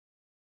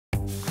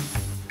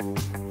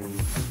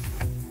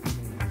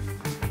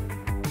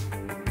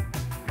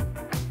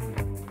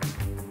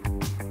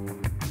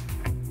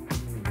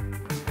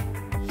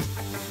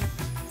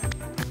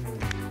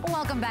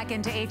 Welcome back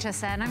into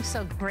HSN. I'm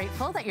so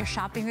grateful that you're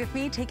shopping with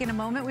me, taking a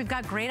moment. We've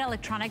got great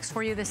electronics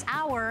for you this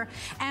hour,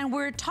 and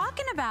we're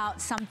talking about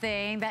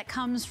something that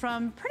comes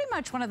from pretty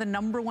much one of the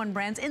 #1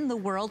 brands in the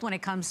world when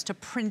it comes to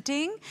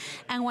printing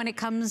and when it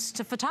comes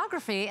to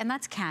photography, and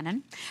that's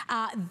Canon.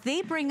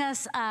 They bring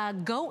us a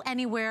Go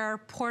Anywhere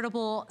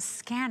portable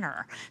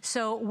scanner.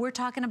 So we're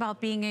talking about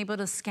being able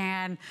to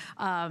scan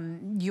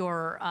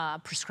your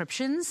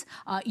prescriptions,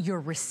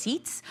 your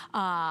receipts,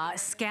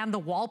 scan the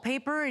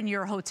wallpaper in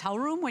your hotel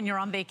room when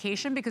you're on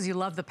vacation because you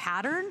love the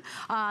pattern.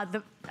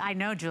 I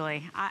know,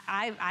 Julie,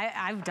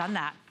 I've done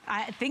that.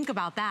 Think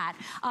about that.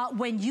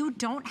 When you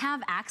don't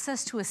have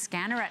access to a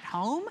scanner at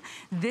home,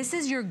 this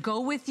is your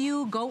go with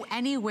you, go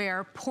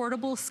anywhere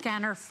portable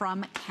scanner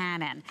from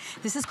Canon.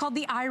 This is called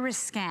the Iris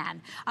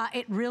Scan.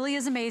 It really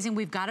is amazing.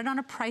 We've got it on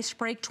a price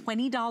break,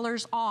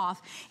 $20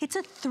 off. It's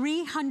a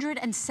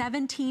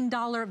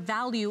 $317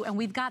 value, and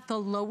we've got the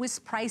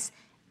lowest price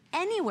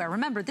anywhere.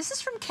 Remember, this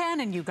is from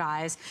Canon, you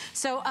guys.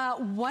 So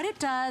what it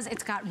does,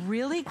 it's got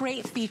really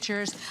great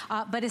features,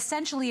 but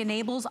essentially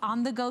enables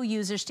on-the-go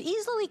users to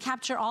easily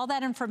capture all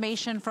that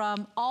information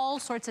from all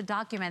sorts of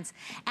documents.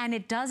 And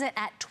it does it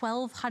at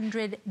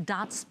 1,200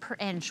 dots per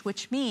inch,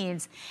 which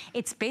means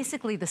it's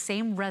basically the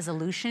same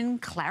resolution,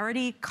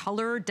 clarity,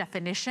 color,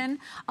 definition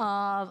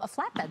of a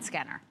flatbed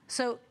scanner.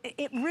 So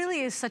it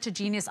really is such a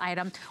genius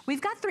item.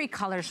 We've got 3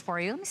 colors for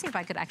you. Let me see if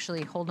I could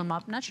actually hold them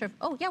up. Not sure if,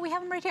 oh yeah, we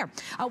have them right here.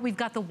 We've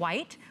got the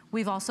white,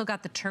 we've also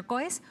got the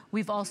turquoise,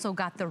 we've also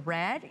got the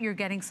red. You're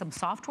getting some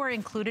software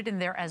included in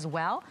there as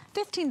well.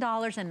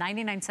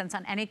 $15.99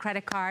 on any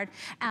credit card.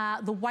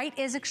 The white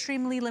is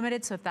extremely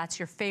limited, so if that's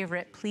your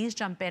favorite, please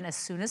jump in as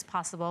soon as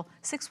possible.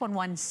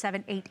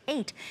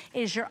 611-788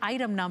 is your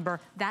item number.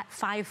 That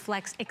 5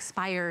 Flex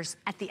expires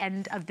at the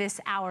end of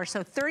this hour,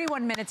 so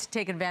 31 minutes to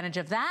take advantage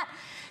of that.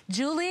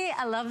 Julie,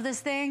 I love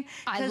this thing.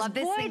 I love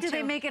this thing boy, do too.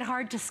 they make it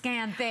hard to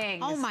scan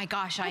things. Oh my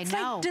gosh, I know. It's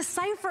like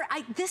decipher.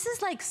 This is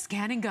like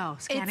scan and go,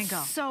 scan and go.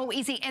 It's so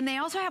easy. And they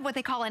also have what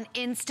they call an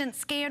instant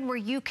scan where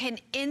you can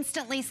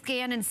instantly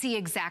scan and see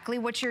exactly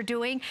what you're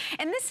doing.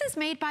 And this is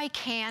made by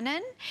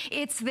Canon.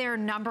 It's their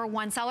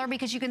 #1 seller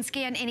because you can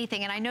scan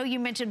anything. And I know you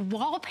mentioned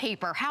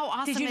wallpaper. How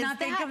awesome is that? Did you not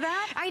think of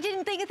that? I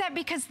didn't think of that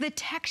because the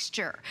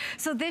texture.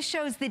 So this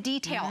shows the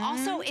detail.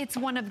 Also, it's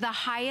one of the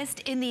highest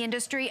in the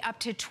industry, up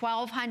to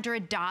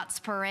 1,200 dots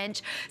per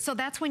inch. So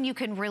that's when you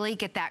can really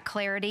get that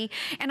clarity.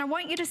 And I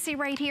want you to see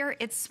right here,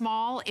 it's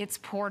small, it's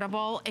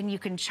portable, and you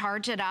can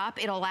charge it it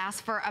up, it'll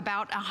last for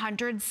about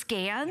 100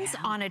 scans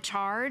on a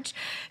charge.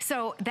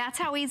 So that's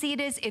how easy it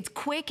is. It's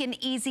quick and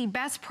easy,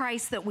 best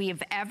price that we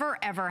have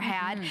ever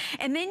had.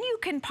 And then you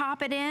can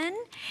pop it in,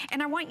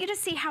 and I want you to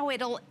see how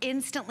it'll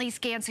instantly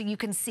scan so you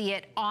can see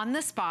it on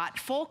the spot,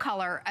 full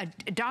color, a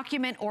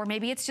document, or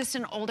maybe it's just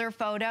an older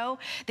photo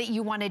that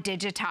you want to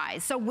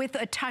digitize. So with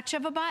a touch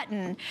of a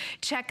button,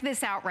 check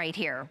this out right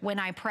here. When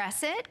I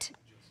press it,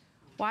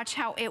 watch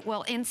how it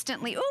will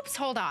instantly, oops,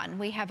 hold on.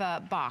 We have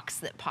a box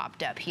that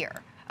popped up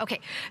here. Okay,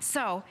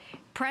 so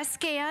press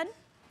scan,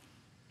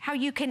 how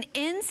you can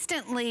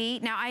instantly,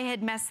 now I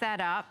had messed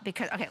that up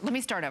because, okay, let me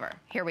start over.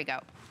 Here we go.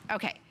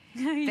 Okay,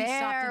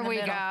 there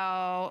we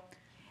go.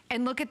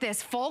 And look at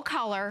this, full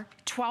color,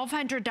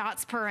 1,200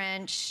 dots per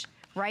inch,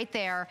 right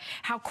there.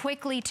 How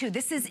quickly too,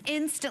 this is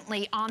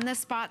instantly on the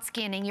spot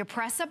scanning. You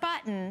press a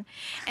button,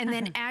 and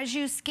then as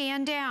you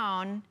scan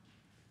down,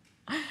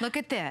 look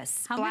at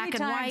this, black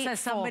and white, full color. How many times has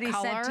somebody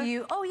said to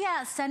you, oh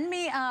yeah, send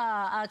me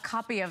a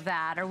copy of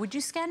that, or would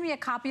you scan me a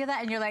copy of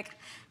that? And you're like,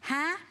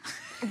 huh?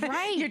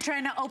 Right. You're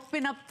trying to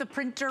open up the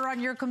printer on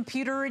your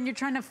computer and you're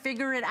trying to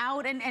figure it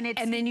out, and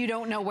it's... And then you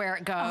don't know where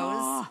it goes.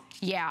 Oh.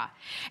 Yeah.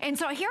 And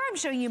so here I'm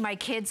showing you my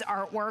kids'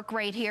 artwork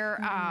right here.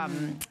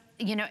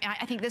 You know,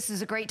 I think this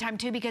is a great time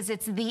too because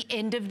it's the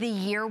end of the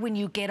year when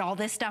you get all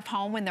this stuff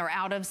home when they're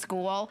out of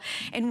school.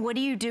 And what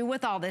do you do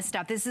with all this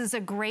stuff? This is a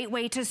great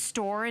way to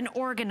store and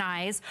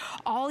organize.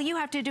 All you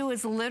have to do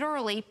is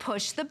literally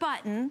push the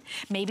button.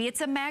 Maybe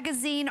it's a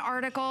magazine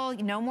article,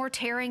 no more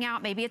tearing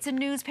out. Maybe it's a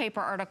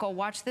newspaper article.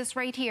 Watch this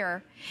right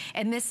here.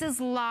 And this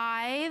is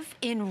live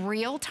in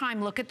real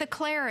time. Look at the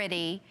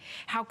clarity,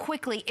 how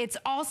quickly. It's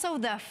also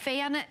the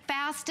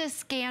fastest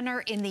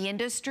scanner in the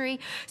industry.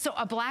 So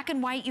a black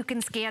and white you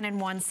can scan in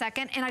 1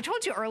 second. And I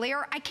told you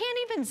earlier, I can't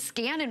even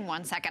scan in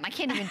 1 second. I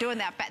can't even do it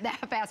that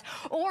fast.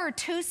 Or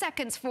 2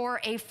 seconds for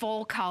a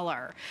full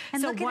color.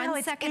 And so look at how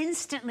it's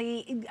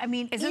instantly, I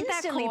mean, isn't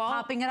instantly that cool?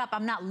 Popping it up.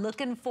 I'm not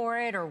looking for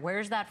it or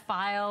where's that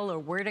file or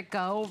where'd it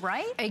go,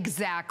 right?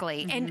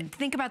 Exactly. And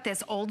think about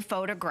this, old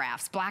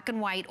photographs, black and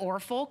white or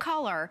full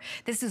color.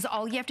 This is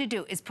all you have to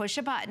do is push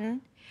a button.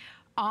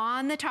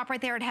 On the top right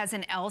there, it has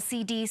an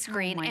LCD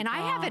screen, and I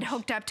have it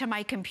hooked up to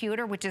my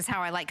computer, which is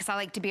how I like, because I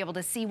like to be able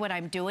to see what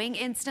I'm doing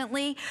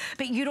instantly,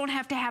 but you don't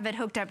have to have it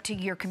hooked up to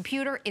your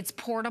computer. It's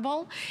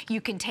portable. You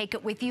can take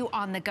it with you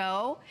on the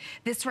go.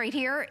 This right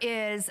here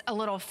is a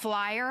little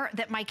flyer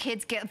that my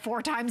kids get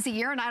 4 times a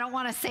year, and I don't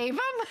want to save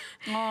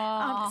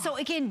them. So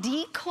again,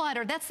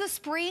 declutter. That's the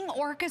Spring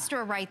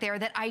Orchestra right there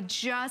that I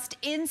just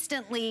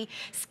instantly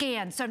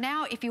scanned. So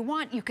now if you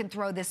want, you can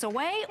throw this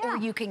away or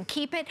you can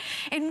keep it.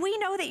 And we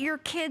know that your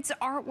kids'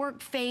 artwork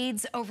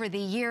fades over the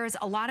years.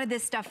 A lot of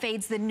this stuff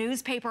fades. The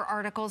newspaper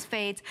articles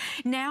fades.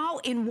 Now,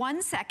 in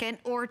 1 second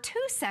or 2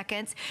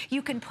 seconds,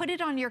 you can put it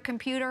on your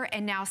computer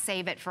and now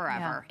save it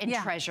forever and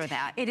treasure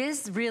that. It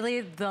is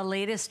really the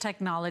latest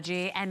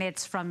technology, and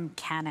it's from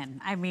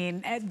Canon. I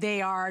mean,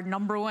 they are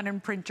 #1 in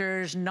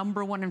printers,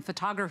 #1 in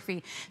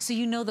photography. So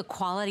you know the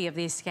quality of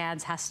these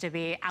scans has to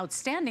be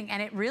outstanding,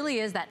 and it really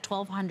is that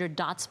 1,200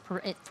 dots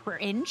per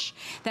inch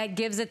that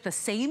gives it the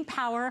same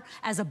power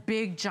as a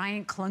big,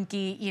 giant, clunky,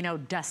 you know,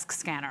 desk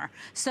scanner.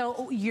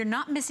 So you're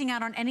not missing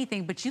out on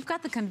anything, but you've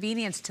got the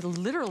convenience to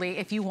literally,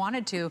 if you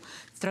wanted to,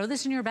 throw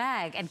this in your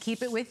bag and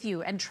keep it with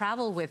you and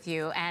travel with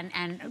you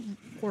and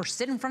or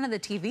sit in front of the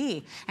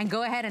TV and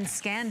go ahead and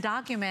scan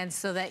documents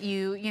so that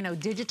you know,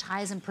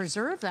 digitize and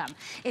preserve them.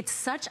 It's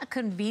such a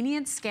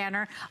convenient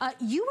scanner.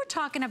 You were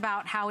talking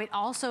about how it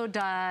also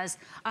does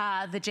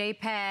the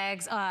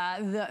JPEGs,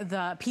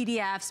 the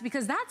PDFs,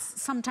 because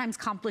that's sometimes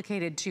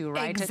complicated too,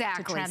 right?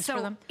 Exactly. To transfer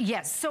them.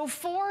 Yes. So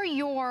for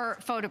your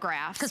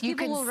photographs, because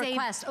people will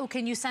request, oh,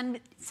 can you send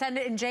it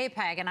in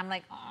JPEG? And I'm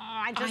like, oh,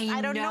 I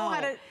don't know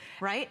how to,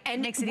 right?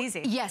 And it makes it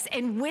easy. Yes,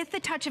 and with the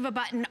touch of a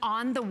button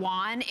on the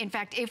wand, in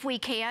fact, if we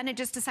can, in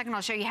just a second,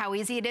 I'll show you how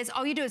easy it is.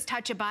 All you do is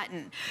touch a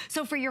button.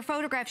 So for your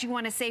photographs, you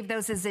want to save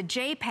those as a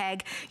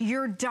JPEG.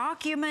 Your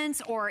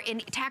documents or in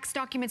tax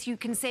documents, you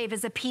can save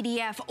as a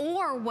PDF,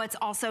 or what's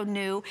also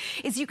new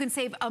is you can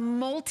save a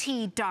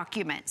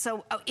multi-document,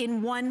 so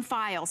in one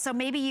file. So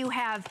maybe you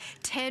have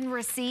 10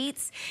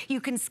 receipts, you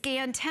can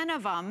scan 10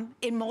 of them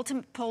in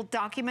multiple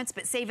documents,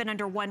 but save it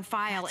under one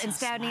file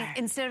instead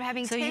of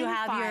having 10 you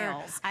have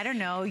files. I don't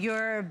know,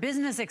 your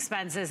business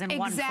expenses in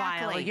one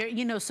file.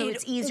 You know, so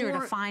it's easier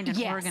to find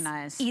and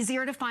organize.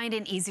 Easier to find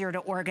and easier to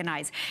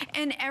organize.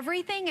 And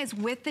everything is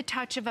with the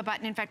touch of a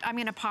button. In fact, I'm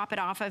going to pop it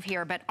off of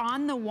here, but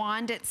on the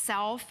wand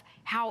itself,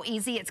 how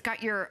easy. It's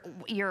got your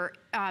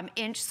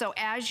inch, so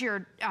as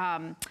you're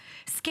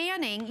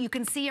scanning, you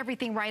can see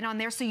everything right on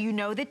there, so you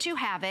know that you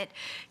have it.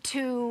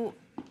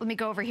 Let me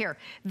go over here.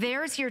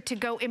 There's your to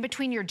go in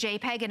between your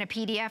JPEG and a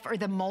PDF or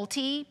the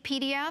multi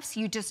PDFs.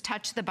 You just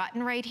touch the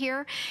button right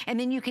here. And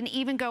then you can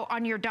even go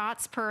on your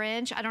dots per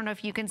inch. I don't know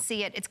if you can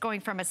see it. It's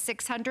going from a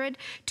 600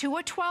 to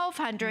a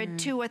 1200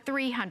 to a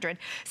 300.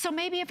 So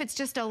maybe if it's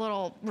just a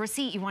little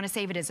receipt, you want to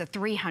save it as a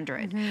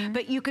 300.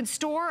 But you can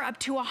store up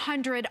to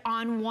 100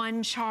 on one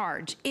phone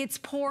charge. It's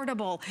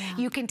portable.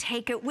 You can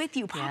take it with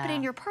you, pop it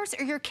in your purse,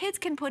 or your kids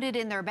can put it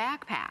in their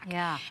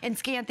backpack and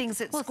scan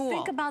things at school. Well,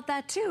 think about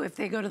that too. If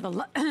they go to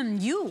the,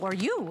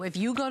 if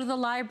you go to the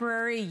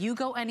library, you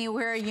go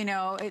anywhere, you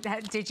know,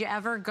 did you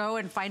ever go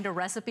and find a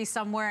recipe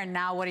somewhere and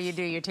now what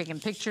do? You're taking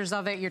pictures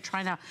of it, you're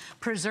trying to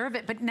preserve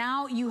it, but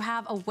now you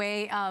have a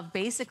way of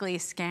basically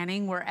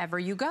scanning wherever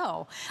you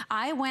go.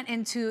 I went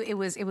into, it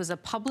was a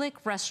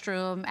public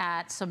restroom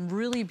at some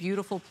really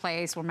beautiful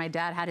place where my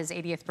dad had his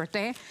 80th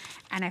birthday,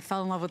 and I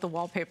fell in love with the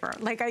wallpaper.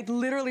 Like, I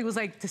literally was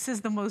like, this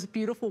is the most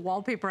beautiful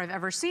wallpaper I've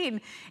ever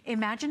seen.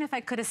 Imagine if I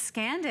could have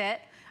scanned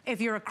it. If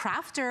you're a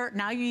crafter,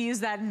 now you use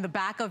that in the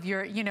back of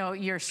your, you know,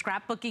 your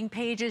scrapbooking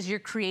pages, you're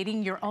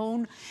creating your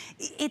own.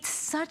 It's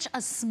such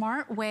a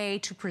smart way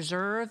to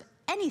preserve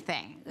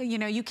anything. You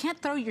know, you can't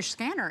throw your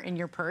scanner in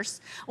your purse,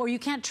 or you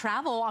can't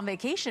travel on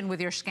vacation with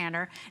your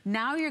scanner.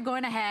 Now you're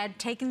going ahead,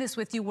 taking this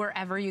with you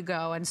wherever you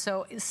go. And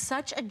so it's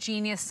such a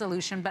genius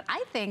solution, but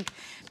I think,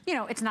 you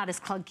know, it's not as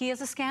clunky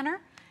as a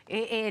scanner.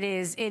 It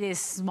is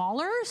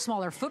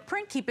smaller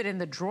footprint. Keep it in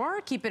the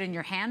drawer, keep it in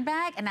your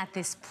handbag, and at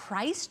this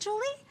price, Julie?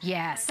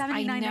 Yes,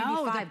 I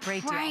know, the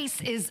price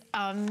is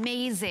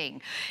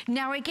amazing.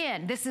 Now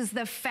again, this is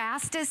the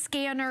fastest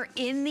scanner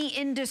in the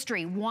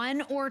industry,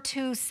 1 or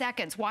 2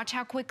 seconds. Watch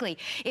how quickly.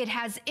 It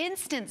has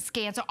instant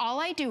scan, so all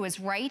I do is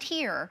right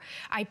here,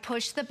 I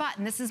push the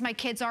button. This is my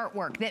kid's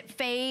artwork that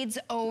fades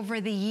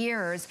over the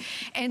years.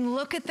 And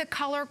look at the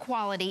color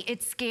quality.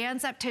 It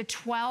scans up to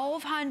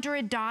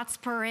 1,200 dots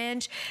per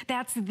inch.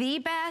 That's the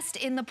best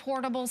in the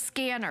portable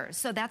scanners.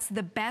 So that's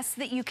the best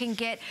that you can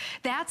get.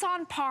 That's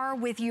on par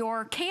with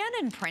your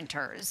Canon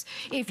printers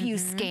if you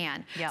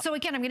scan. So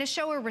again, I'm gonna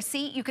show a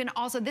receipt. You can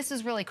also, this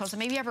is really cool. So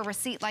maybe you have a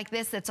receipt like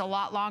this that's a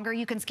lot longer.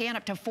 You can scan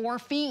up to 4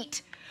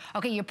 feet.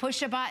 Okay, you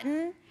push a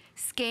button,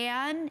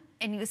 scan,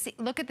 and you see,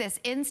 look at this,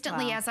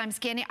 instantly as I'm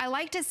scanning. I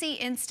like to see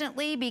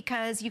instantly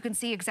because you can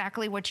see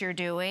exactly what you're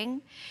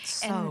doing.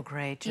 So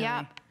great, Julie.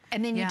 Yep.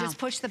 And then you just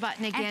push the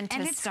button again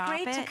to stop it.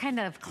 And it's great to kind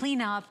of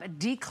clean up,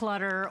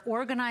 declutter,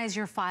 organize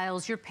your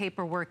files, your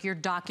paperwork, your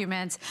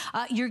documents.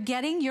 You're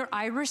getting your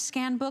Iris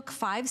Scanbook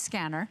 5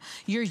 scanner,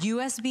 your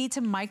USB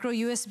to micro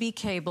USB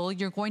cable.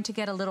 You're going to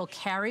get a little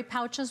carry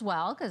pouch as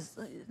well, because,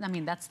 I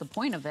mean, that's the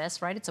point of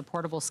this, right? It's a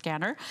portable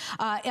scanner.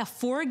 A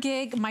 4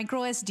 gig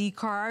micro SD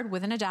card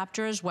with an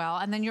adapter as well.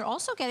 And then you're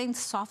also getting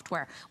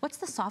software. What's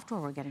the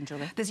software we're getting,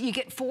 Julie? You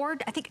get 4,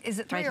 I think, is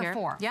it 3 or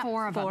 4? Yep,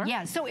 4 of them.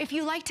 Yeah, so if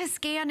you like to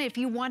scan, if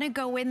you want to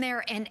go in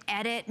there and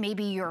edit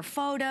maybe your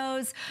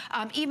photos,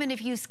 even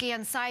if you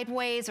scan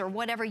sideways or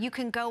whatever, you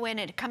can go in.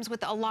 It comes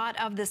with a lot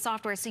of the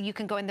software, so you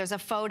can go in. There's a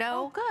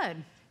photo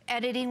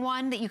editing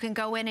one that you can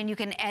go in and you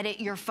can edit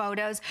your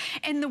photos.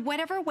 And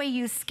whatever way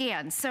you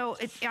scan, so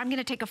I'm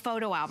gonna take a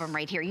photo album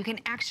right here. You can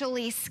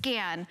actually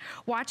scan.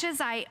 Watch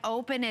as I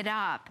open it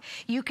up.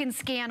 You can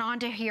scan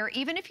onto here,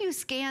 even if you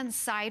scan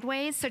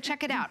sideways. So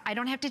check it out. I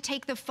don't have to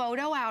take the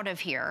photo out of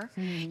here.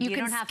 You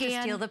don't have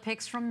to steal the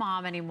pics from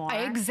mom anymore.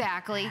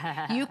 Exactly.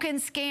 You can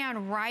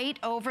scan right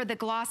over the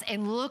gloss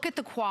and look at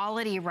the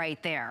quality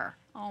right there.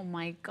 Oh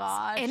my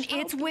gosh. And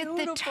it's with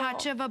the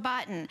touch of a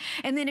button.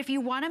 And then if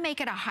you want to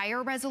make it a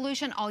higher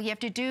resolution, all you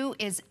have to do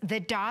is the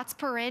dots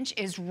per inch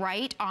is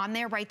right on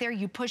there, right there.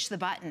 You push the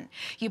button.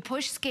 You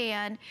push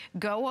scan,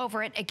 go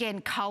over it. Again,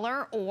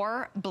 color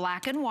or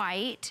black and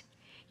white.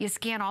 You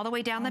scan all the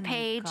way down the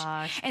page.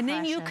 And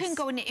then you can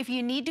go in, if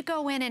you need to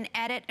go in and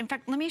edit. In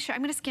fact, let me show, I'm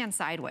gonna scan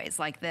sideways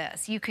like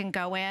this. You can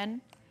go in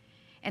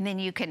and then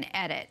you can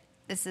edit.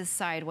 This is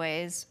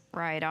sideways,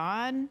 right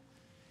on.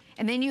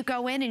 And then you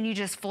go in and you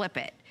just flip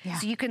it.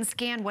 So you can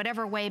scan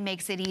whatever way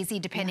makes it easy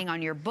depending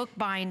on your book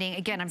binding.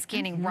 Again, I'm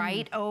scanning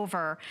right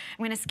over.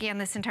 I'm gonna scan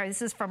this entire,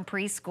 this is from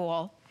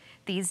preschool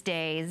these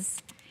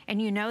days.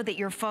 And you know that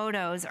your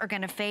photos are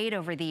gonna fade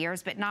over the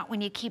years, but not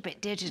when you keep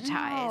it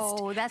digitized.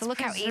 No, that's so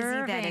look how easy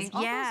that is.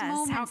 All those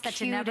moments how that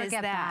cute you never is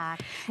get that?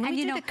 back. And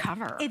you know, the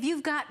cover. If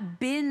you've got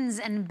bins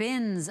and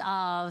bins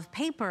of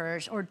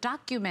papers or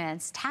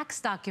documents, tax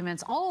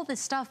documents, all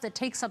this stuff that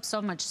takes up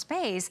so much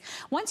space,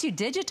 once you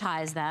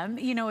digitize them,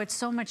 you know, it's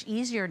so much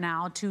easier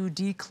now to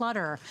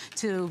declutter,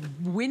 to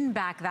win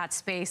back that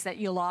space that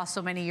you lost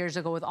so many years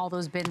ago with all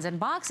those bins and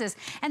boxes.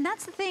 And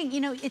that's the thing,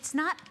 you know, it's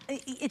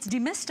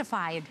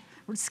demystified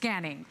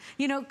scanning,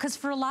 you know, because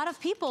for a lot of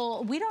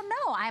people, we don't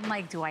know. I'm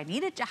like, do I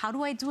need it? How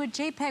do I do a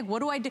JPEG? What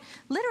do I do?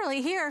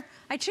 Literally here,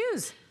 I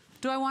choose.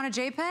 Do I want a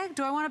JPEG?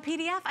 Do I want a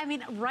PDF? I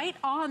mean, right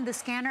on the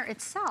scanner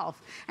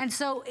itself. And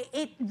so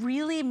it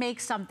really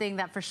makes something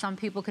that for some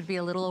people could be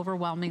a little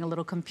overwhelming, a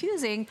little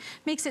confusing,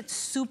 makes it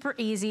super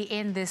easy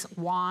in this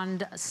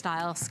wand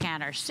style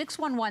scanner.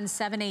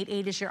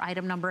 611788 is your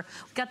item number.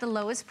 We've got the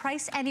lowest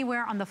price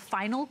anywhere on the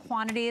final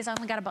quantities. I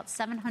only got about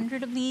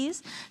 700 of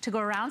these to go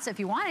around. So if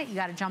you want it, you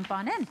got to jump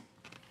on in.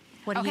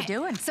 What are you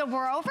doing? So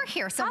we're over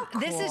here. So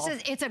this is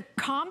just, it's a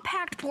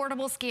compact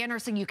portable scanner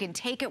so you can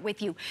take it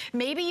with you.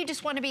 Maybe you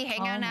just want to be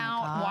hanging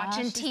out,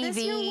 watching TV. Is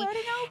this your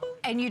wedding album?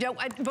 and you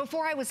don't,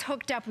 before I was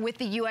hooked up with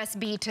the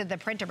USB to the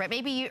printer, but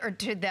maybe you, or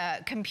to the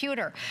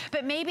computer,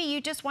 but maybe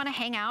you just want to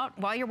hang out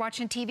while you're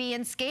watching TV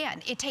and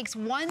scan. It takes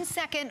 1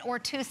 second or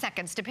 2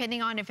 seconds,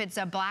 depending on if it's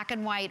a black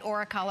and white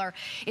or a color.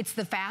 It's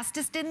the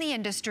fastest in the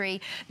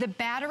industry. The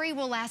battery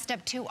will last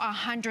up to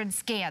 100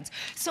 scans.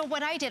 So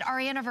what I did, our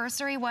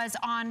anniversary was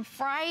on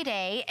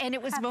Friday, and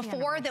it was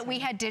before that we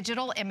had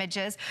digital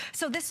images.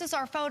 So this is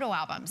our photo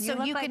album. You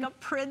look like a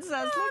princess.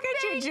 Look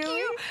at you,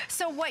 Julie.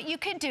 So what you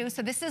can do,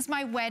 so this is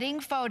my wedding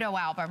photo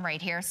album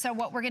right here. So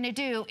what we're gonna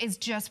do is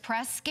just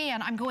press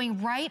scan. I'm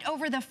going right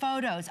over the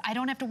photos. I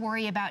don't have to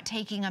worry about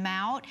taking them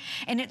out.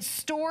 And it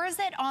stores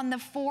it on the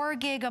 4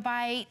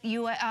 gigabyte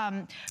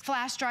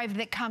flash drive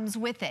that comes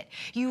with it.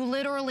 You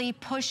literally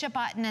push a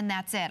button and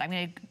that's it. I'm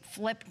gonna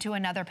flip to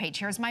another page.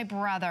 Here's my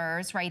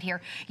brother's right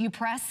here. You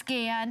press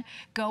scan,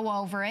 go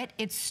over it.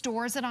 It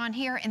stores it on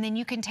here, and then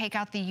you can take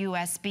out the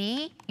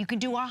USB. You can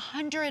do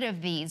 100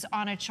 of these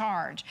on a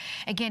charge.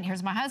 Again,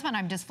 here's my husband.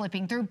 I'm just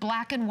flipping through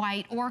black and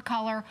white or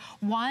color,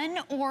 1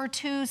 or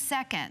 2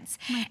 seconds.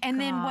 And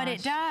then what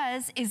it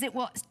does is it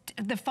will,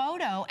 the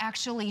photo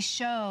actually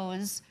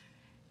shows.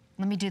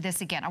 Let me do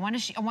this again. I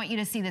want you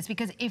to see this,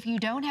 because if you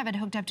don't have it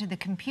hooked up to the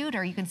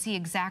computer, you can see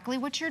exactly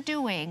what you're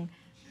doing.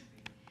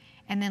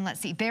 And then let's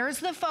see, there's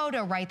the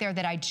photo right there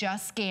that I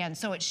just scanned.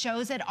 So it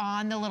shows it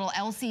on the little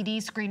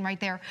LCD screen right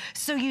there,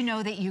 so you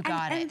know that you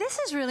got it. And this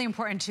is really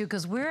important too,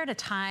 because we're at a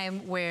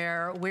time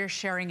where we're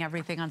sharing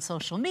everything on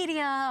social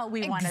media.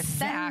 We want to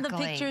send the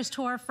pictures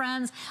to our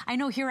friends. I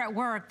know here at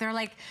work, they're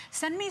like,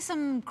 send me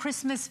some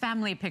Christmas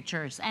family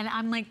pictures. And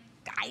I'm like,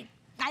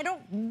 I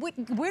don't,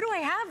 where do I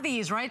have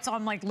these, right? So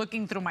I'm like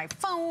looking through my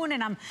phone,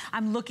 and I'm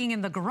looking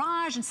in the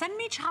garage, and send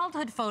me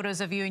childhood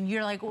photos of you, and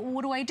you're like, well,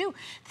 what do I do?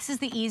 This is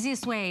the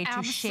easiest way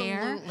to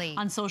share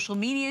on social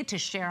media, to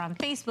share on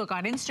Facebook,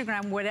 on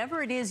Instagram,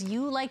 whatever it is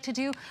you like to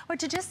do, or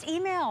to just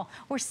email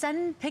or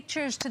send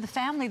pictures to the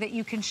family that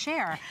you can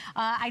share.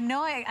 I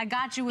know I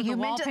got you with the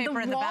wallpaper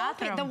in the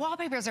bathroom. The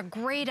wallpaper is a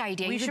great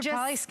idea. We should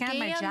probably scan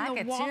my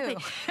jacket too.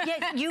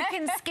 Yeah, you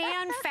can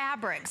scan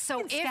fabrics.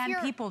 So if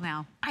you're people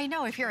now. I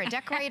know, if you're a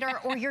decorator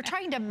or you're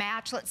trying to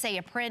match, let's say,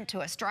 a print to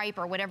a stripe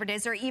or whatever it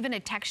is, or even a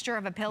texture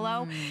of a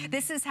pillow,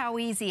 this is how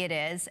easy it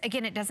is.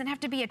 Again, it doesn't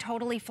have to be a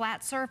totally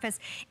flat surface.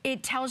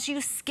 It tells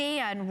you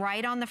scan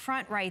right on the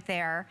front right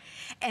there.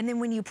 And then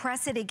when you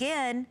press it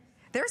again,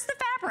 there's the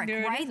fabric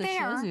right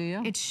there.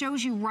 It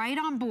shows you right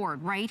on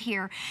board, right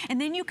here.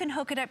 And then you can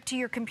hook it up to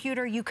your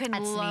computer. You can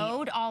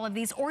load all of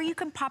these, or you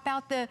can pop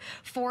out the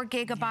 4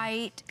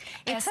 gigabyte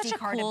It's SD such a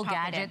card cool and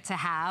pop gadget to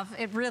have.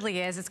 It really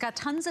is. It's got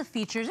tons of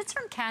features. It's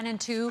from Canon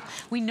too.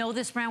 We know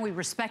this brand. We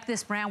respect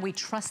this brand. We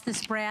trust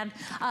this brand.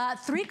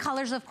 3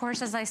 colors, of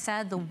course, as I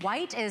said. The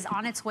white is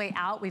on its way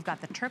out. We've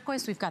got the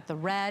turquoise. We've got the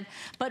red.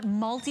 But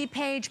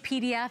multi-page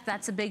PDF,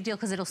 that's a big deal,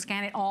 because it'll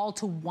scan it all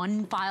to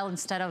one file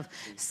instead of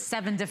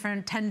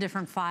 10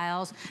 different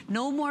files.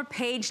 No more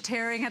page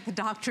tearing at the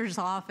doctor's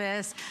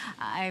office.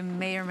 I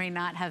may or may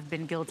not have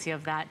been guilty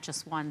of that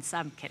just once.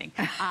 I'm kidding.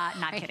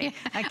 Not kidding.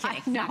 I'm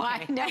kidding.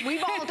 I know.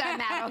 We've all done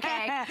that,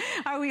 okay?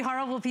 Are we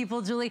horrible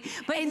people, Julie?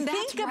 But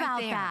think about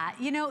that.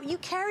 You know, you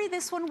carry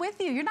this one with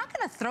you. You're not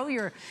going to throw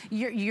your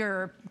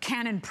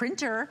Canon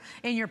printer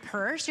in your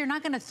purse. You're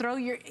not going to throw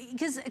your,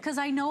 because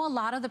I know a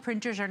lot of the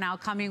printers are now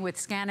coming with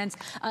scanners,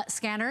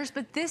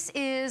 but this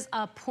is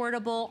a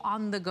portable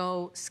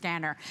on-the-go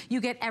scanner.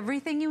 You get everything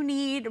you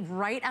need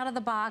right out of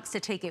the box to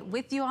take it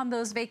with you on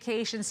those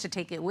vacations, to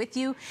take it with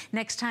you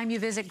next time you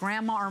visit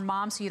grandma or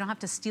mom, so you don't have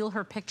to steal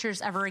her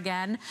pictures ever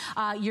again.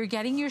 You're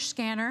getting your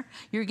scanner,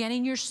 you're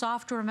getting your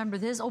software. Remember,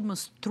 this is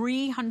almost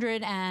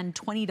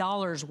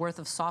 $320 worth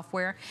of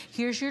software.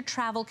 Here's your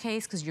travel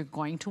case, because you're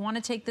going to want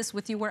to take this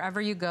with you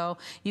wherever you go.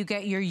 You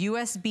get your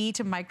USB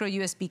to micro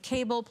USB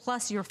cable,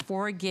 plus your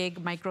 4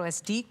 gig micro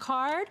SD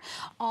card.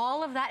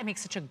 All of that, it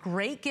makes such a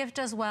great gift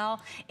as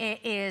well. It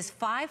is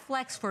 5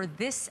 flex for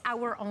this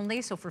hour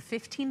only, so for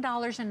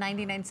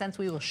 $15.99,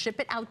 we will ship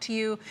it out to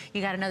you.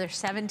 You got another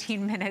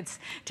 17 minutes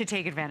to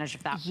take advantage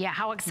of that. Yeah,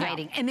 how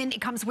exciting. Yeah. And then it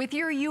comes with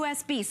your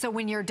USB, so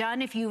when you're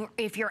done, if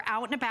you're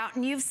out and about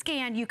and you've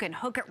scanned, you can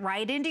hook it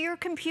right into your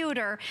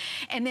computer.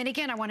 And then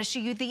again, I want to show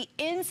you the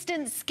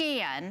instant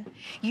scan.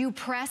 You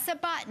press a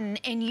button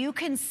and you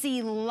can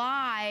see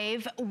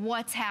live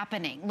what's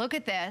happening. Look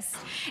at this.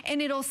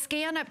 And it'll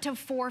scan up to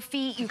 4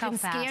 feet. You can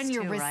scan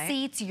your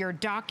receipts, your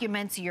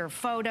documents, your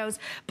photos,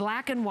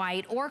 black and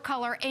white or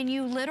color, and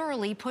you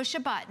literally push a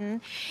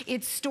button.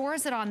 It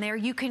stores it on there.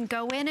 You can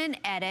go in and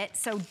edit.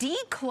 So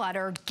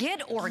declutter,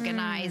 get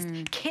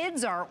organized,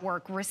 kids'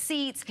 artwork,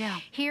 receipts. Yeah.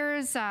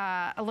 Here's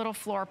a little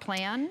floor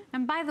plan.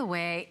 And by the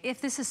way,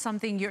 if this is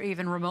something you're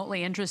even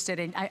remotely interested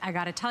in, I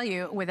got to tell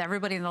you, with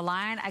everybody in the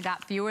line, I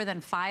got fewer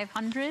than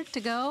 500 to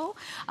go.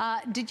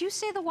 Did you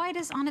say the white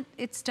is on it?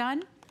 It's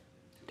done?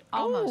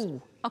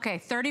 Almost. Okay,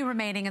 30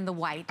 remaining in the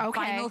white. Okay.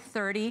 Final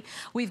 30.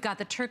 We've got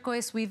the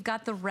turquoise, we've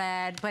got the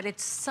red, but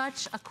it's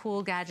such a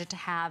cool gadget to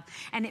have,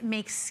 and it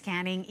makes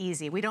scanning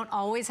easy. We don't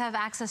always have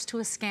access to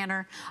a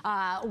scanner.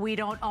 We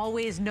don't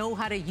always know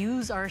how to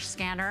use our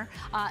scanner.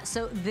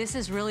 So this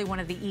is really one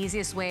of the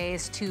easiest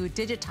ways to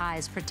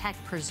digitize,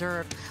 protect,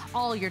 preserve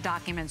all your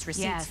documents,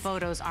 receipts,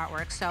 photos,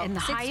 artwork. So in the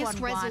highest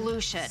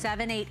resolution.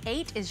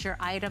 788 is your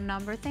item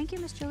number. Thank you,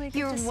 Miss Julie. Good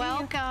You're to see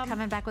welcome. You.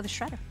 Coming back with a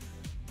shredder.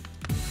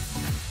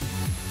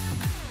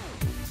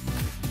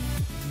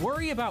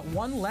 Worry about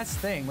one less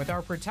thing with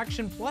our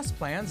Protection Plus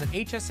plans at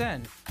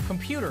HSN.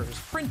 Computers,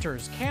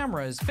 printers,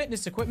 cameras,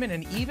 fitness equipment,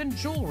 and even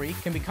jewelry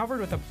can be covered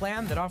with a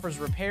plan that offers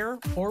repair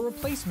or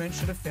replacement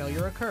should a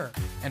failure occur.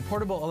 And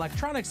portable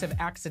electronics have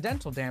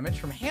accidental damage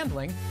from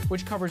handling,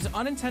 which covers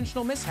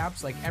unintentional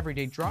mishaps like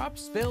everyday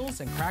drops,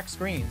 spills, and cracked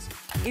screens.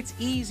 It's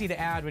easy to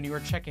add when you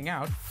are checking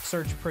out.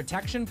 Search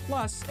Protection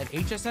Plus at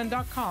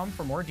hsn.com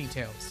for more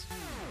details.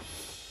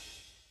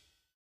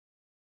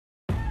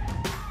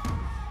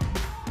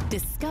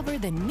 Discover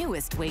the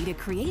newest way to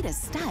create a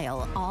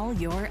style all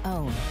your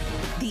own.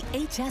 The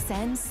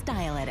HSN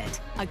Style Edit,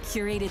 a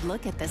curated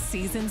look at the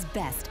season's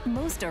best,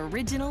 most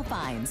original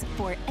finds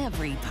for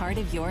every part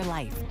of your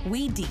life.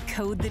 We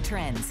decode the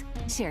trends,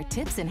 share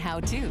tips and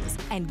how-tos,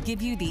 and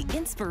give you the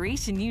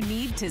inspiration you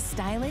need to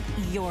style it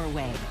your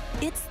way.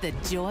 It's the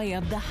joy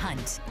of the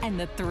hunt and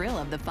the thrill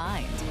of the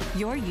find.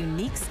 Your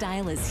unique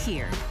style is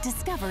here.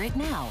 Discover it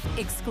now,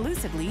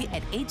 exclusively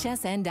at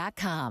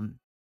hsn.com.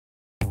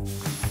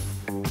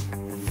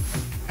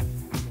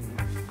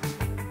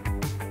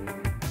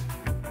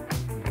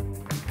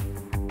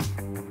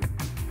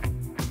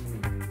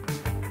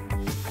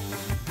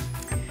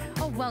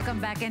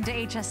 Welcome back into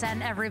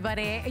HSN,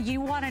 everybody.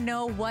 You want to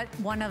know what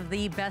one of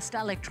the best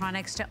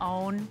electronics to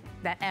own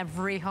that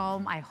every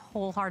home, I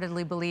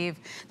wholeheartedly believe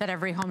that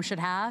every home should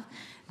have?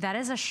 That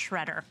is a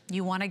shredder.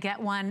 You want to get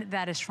one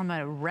that is from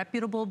a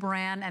reputable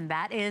brand, and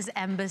that is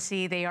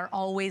Embassy. They are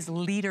always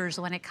leaders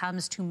when it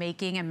comes to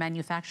making and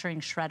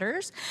manufacturing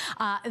shredders.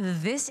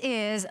 This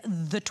is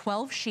the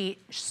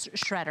 12-sheet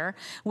shredder,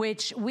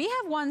 which we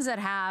have ones that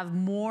have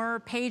more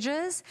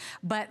pages,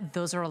 but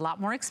those are a lot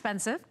more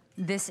expensive.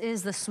 This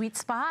is the sweet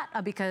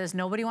spot because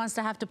nobody wants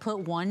to have to put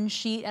one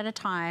sheet at a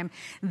time.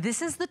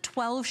 This is the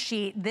 12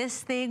 sheet.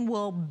 This thing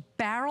will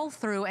barrel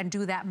through and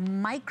do that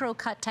micro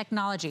cut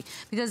technology,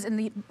 because in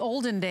the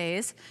olden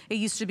days, it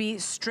used to be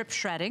strip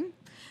shredding.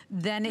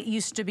 Then it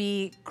used to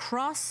be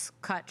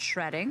cross-cut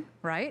shredding,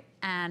 right?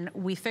 And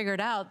we figured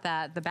out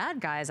that the bad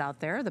guys out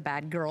there, the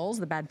bad girls,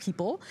 the bad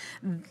people,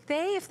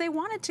 if they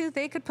wanted to,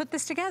 they could put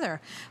this together.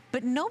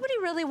 But nobody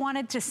really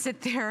wanted to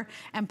sit there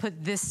and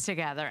put this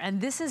together. And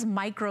this is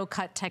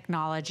micro-cut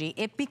technology.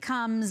 It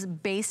becomes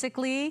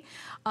basically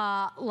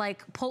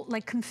like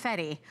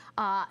confetti.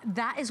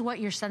 That is what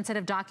your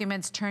sensitive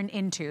documents turn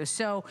into.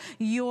 So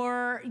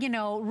your,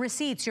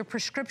 receipts, your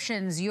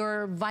prescriptions,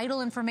 your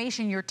vital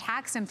information, your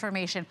tax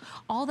information,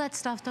 all that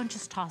stuff, don't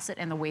just toss it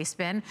in the waste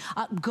bin.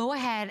 Go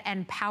ahead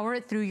and power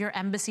it through your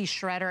Embassy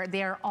shredder.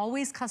 They are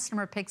always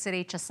customer picks at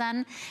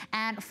HSN.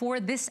 And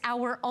for this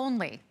hour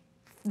only,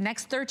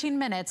 next 13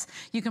 minutes,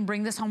 you can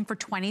bring this home for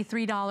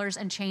 $23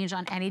 and change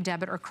on any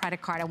debit or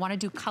credit card. I want to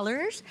do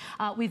colors.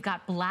 We've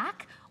got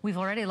black. We've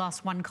already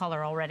lost one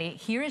color already.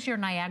 Here is your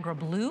Niagara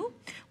blue.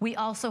 We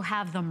also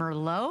have the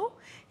Merlot.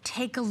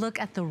 Take a look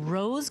at the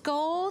rose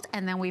gold,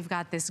 and then we've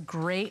got this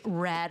great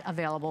red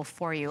available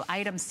for you.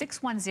 Item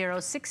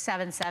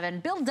 610677.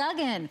 Bill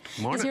Duggan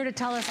is here to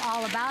tell us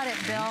all about it,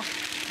 Bill.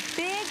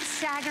 Big,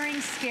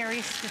 staggering,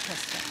 scary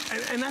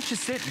statistics. And that's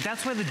just it.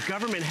 That's why the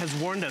government has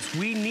warned us.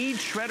 We need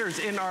shredders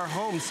in our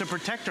homes to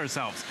protect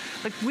ourselves.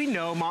 Like, we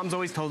know, mom's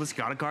always told us, you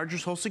gotta guard your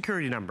social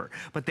security number.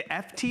 But the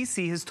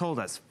FTC has told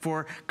us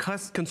for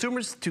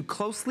consumers to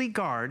closely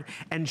guard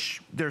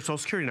their social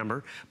security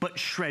number, but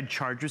shred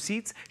charge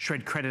receipts,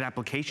 shred credit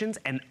applications,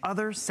 and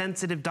other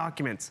sensitive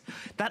documents.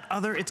 That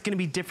other, it's gonna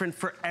be different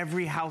for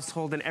every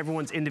household and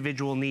everyone's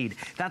individual need.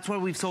 That's why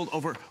we've sold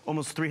over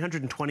almost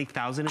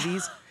 320,000 of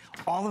these.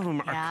 All of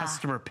them are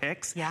customer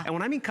picks. And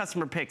when I mean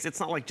customer picks,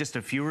 it's not like just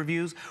a few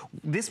reviews.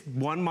 This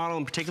one model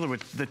in particular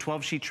with the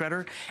 12-sheet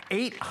shredder,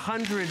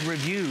 800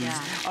 reviews,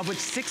 of which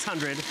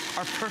 600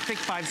 are perfect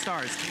 5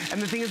 stars.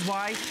 And the thing is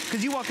why?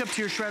 Because you walk up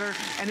to your shredder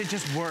and it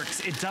just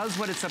works. It does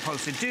what it's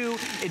supposed to do.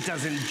 It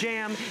doesn't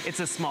jam. It's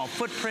a small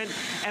footprint.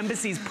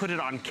 Embassy's put it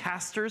on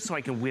casters so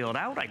I can wheel it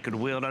out. I could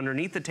wheel it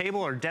underneath the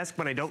table or desk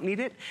when I don't need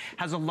it.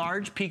 Has a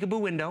large peekaboo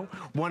window.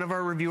 One of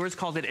our reviewers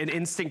called it an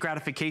instant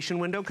gratification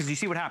window, because you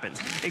see what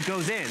happens. It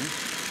goes in,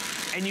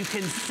 and you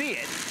can see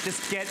it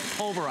just get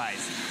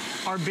pulverized.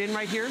 Our bin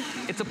right here,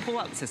 it's a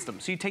pull-out system.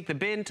 So you take the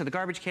bin to the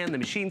garbage can, the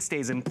machine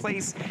stays in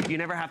place. You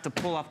never have to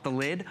pull off the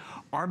lid.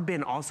 Our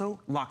bin also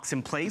locks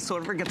in place, so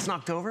if it gets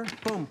knocked over,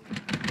 boom,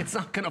 it it's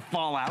not gonna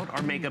fall out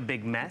or make a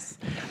big mess.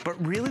 But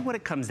really what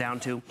it comes down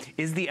to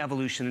is the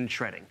evolution in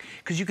shredding.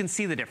 Because you can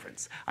see the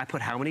difference. I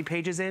put how many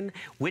pages in,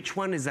 which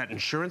one is that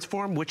insurance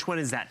form, which one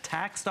is that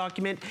tax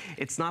document.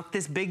 It's not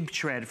this big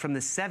shred from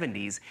the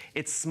 70s.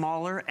 It's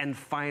smaller and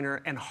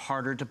finer and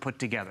harder to put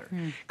together.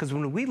 Because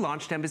when we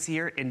launched Embassy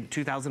here in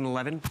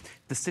 2011,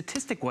 the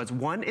statistic was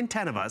 1 in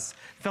 10 of us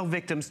fell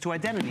victims to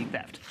identity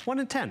theft. 1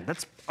 in 10,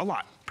 that's a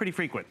lot, pretty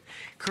frequent.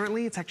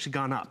 Currently, it's actually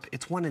gone up.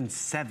 It's 1 in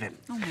 7.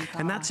 Oh my God.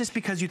 And that's just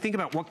because you think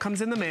about what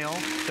comes in the mail,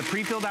 the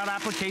pre-filled out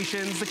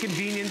applications, the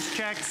convenience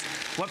checks,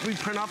 what we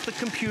print off the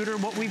computer,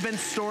 what we've been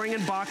storing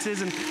in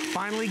boxes and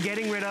finally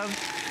getting rid of.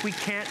 We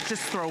can't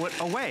just throw it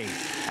away.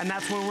 And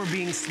that's where we're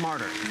being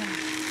smarter.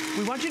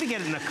 We want you to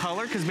get it in a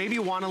color because maybe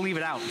you want to leave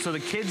it out so the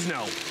kids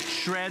know.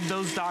 Shred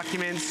those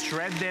documents,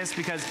 shred this,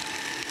 because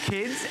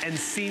kids and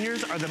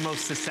seniors are the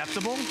most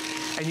susceptible.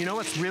 And you know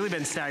what's really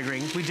been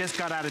staggering? We just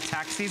got out of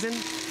tax season.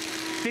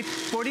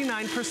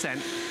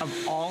 49%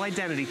 of all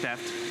identity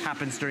theft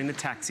happens during the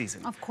tax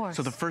season. Of course.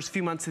 So the first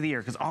few months of the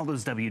year, because all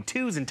those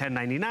W-2s and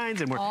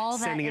 1099s, and we're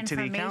sending it to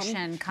the accountant. All that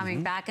information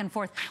coming back and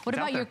forth. What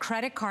about your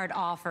credit card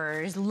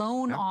offers,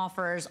 loan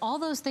offers, all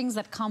those things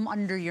that come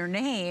under your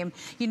name?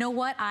 You know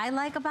what I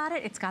like about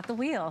it? It's got the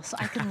wheel. So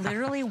I can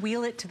literally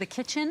wheel it to the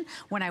kitchen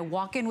when I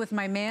walk in with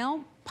my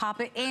mail,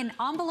 pop it in,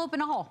 envelope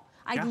and all.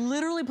 I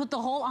literally put the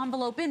whole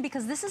envelope in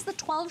because this is the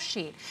 12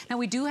 sheet. Now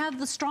we do have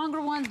the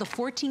stronger ones, the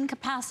 14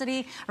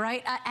 capacity,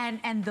 right?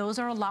 And those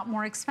are a lot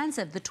more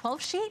expensive. The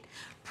 12 sheet,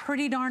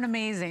 pretty darn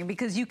amazing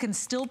because you can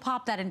still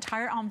pop that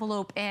entire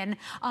envelope in.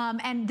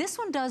 And this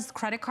one does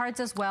credit cards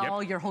as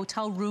well, your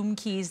hotel room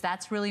keys,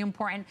 that's really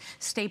important.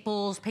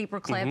 Staples,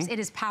 paper clips, it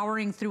is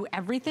powering through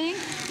everything.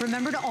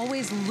 Remember to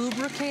always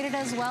lubricate it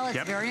as well, it's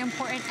very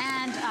important.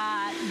 And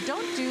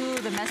don't do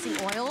the messy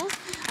oils.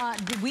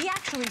 We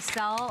actually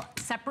sell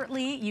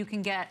separately. You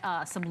can get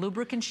some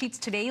lubricant sheets.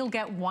 Today you'll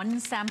get 1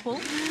 sample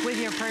with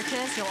your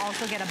purchase. You'll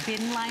also get a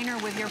bin liner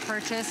with your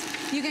purchase.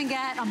 You can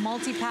get a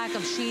multi-pack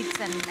of sheets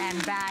and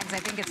bags. I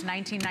think it's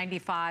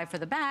 $19.95 for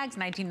the bags,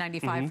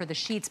 $19.95 for the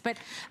sheets. But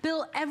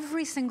Bill,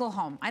 every single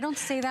home, I don't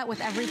say that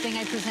with everything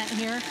I present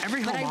here,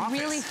 but I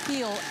really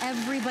feel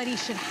everybody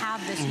should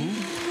have this.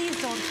 Please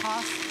don't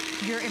toss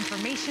your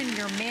information,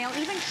 your mail,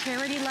 even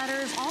charity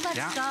letters, all that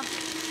stuff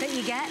that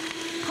you get.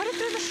 Put it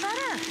through the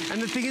shredder.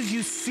 And the thing is,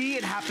 you see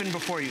it happen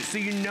before you, so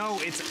you know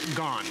it's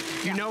gone.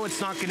 You know it's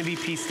not gonna be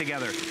pieced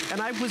together.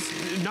 And I was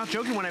not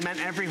joking when I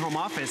meant every home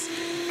office,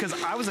 because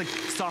I was a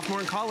sophomore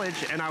in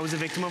college and I was a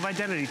victim of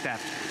identity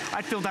theft.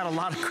 I filled out a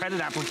lot of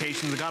credit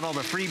applications and got all the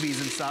freebies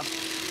and stuff.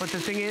 But the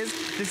thing is,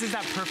 this is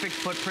that perfect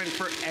footprint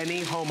for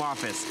any home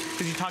office.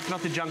 Because you talked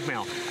about the junk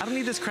mail. I don't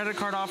need this credit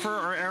card offer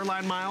or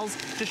airline miles,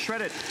 just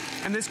shred it.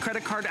 And this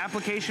credit card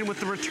application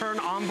with the return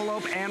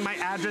envelope and my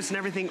address and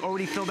everything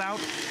already filled out,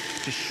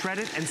 just shred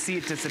it and see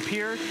it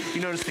disappear.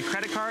 You notice the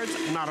credit cards,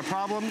 not a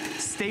problem.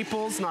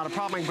 Staples, not a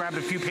problem. I grabbed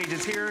a few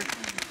pages here.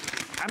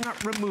 I'm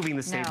not removing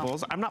the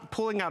staples. I'm not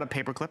pulling out a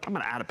paper clip. I'm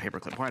gonna add a paper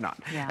clip, why not?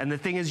 And the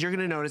thing is, you're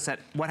gonna notice that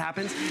what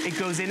happens, it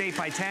goes in 8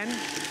 by 10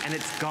 and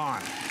it's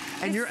gone.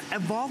 And you're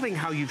evolving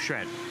how you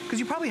shred. Because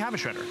you probably have a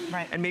shredder.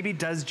 Right. And maybe it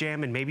does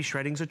jam and maybe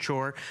shredding's a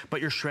chore,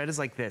 but your shred is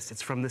like this.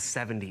 It's from the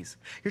 70s.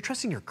 You're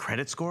trusting your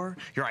credit score,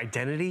 your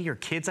identity, your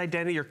kid's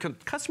identity, your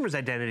customer's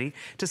identity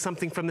to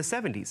something from the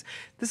 70s.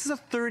 This is a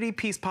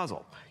 30-piece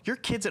puzzle. Your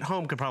kids at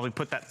home could probably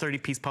put that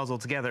 30-piece puzzle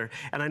together,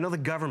 and I know the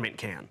government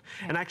can.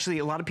 And actually,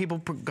 a lot of people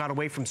got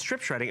away from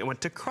strip shredding and went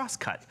to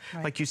crosscut,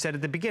 like you said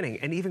at the beginning.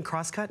 And even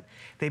crosscut,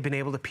 they've been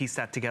able to piece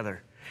that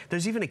together.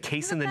 There's even a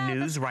case in the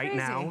news right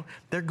now.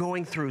 They're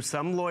going through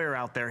some lawyer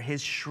out there,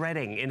 his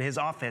shredding in his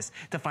office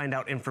to find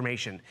out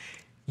information.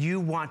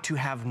 You want to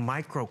have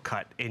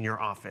microcut in your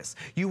office.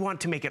 You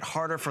want to make it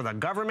harder for the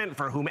government,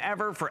 for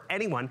whomever, for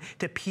anyone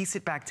to piece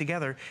it back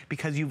together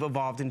because you've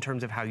evolved in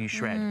terms of how you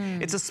shred.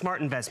 It's a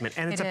smart investment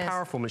and it's a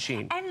powerful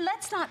machine. And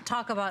let's not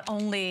talk about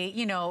only,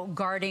 you know,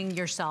 guarding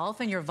yourself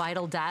and your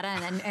vital data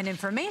and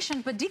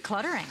information, but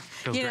decluttering.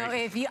 You know,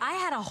 if I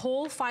had a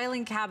whole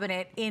filing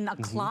cabinet in a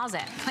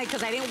closet, like,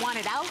 because I didn't want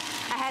it out,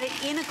 I had it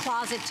in a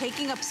closet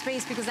taking up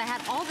space because I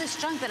had all this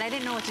junk that I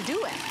didn't know what to do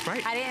with.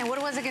 And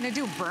what was I going to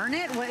do? Burn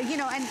it? What, you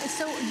know, and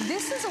so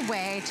this is a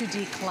way to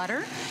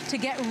declutter, to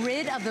get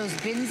rid of those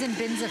bins and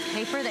bins of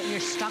paper that you're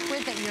stuck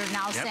with, that you're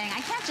now saying,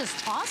 I can't just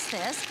toss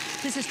this.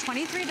 This is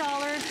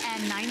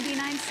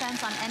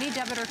 $23.99 on any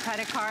debit or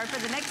credit card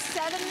for the next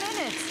 7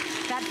 minutes.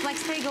 That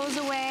FlexPay goes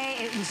away.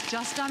 It was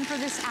just done for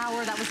this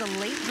hour. That was a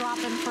late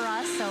drop-in for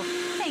us. So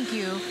thank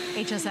you,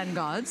 HSN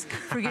gods,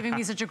 for giving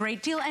me such a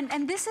great deal.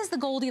 And this is the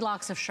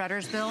Goldilocks of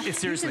shredders, Bill. It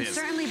seriously is. You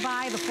can certainly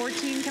buy the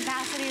 14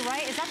 capacity,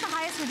 right? Is that the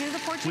highest we do, the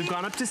 14? We've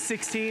gone up to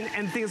 16,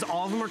 and the thing is,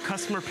 all of them are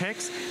customer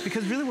picks,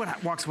 because really what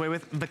it walks away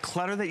with, the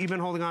clutter that you've been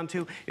holding on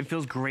to, it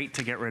feels great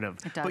to get rid of.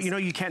 It does. But you know,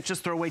 you can't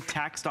just throw away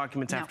tax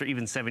documents after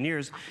even 7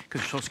 years, because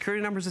your social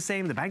security number is the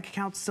same, the bank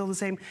account's still the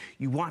same.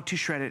 You want to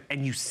shred it,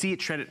 and you see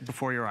it shredded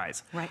before your eyes.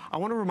 I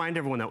want to remind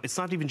everyone, though, it's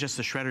not even just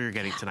the shredder you're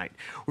getting tonight.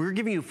 We're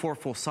giving you 4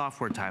 full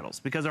software titles,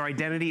 because because our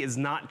identity is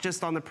not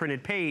just on the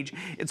printed page,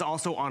 it's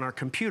also on our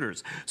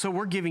computers. So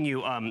we're giving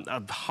you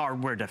a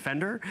hardware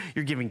defender,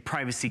 you're giving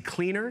privacy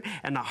cleaner,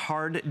 and a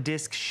hard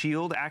disk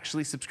shield,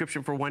 actually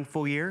subscription for 1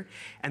 full year.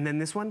 And then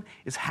this one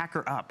is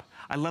Hacker Up.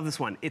 I love this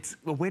one. It's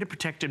a way to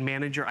protect and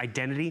manage your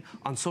identity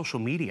on social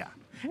media.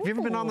 Ooh. Have you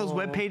ever been on those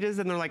web pages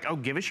and they're like, oh,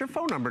 give us your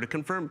phone number to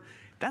confirm?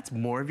 That's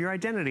more of your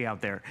identity out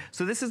there.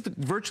 So this is to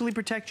virtually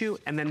protect you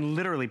and then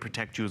literally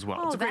protect you as well.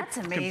 Oh, it's a that's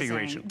great amazing.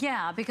 configuration.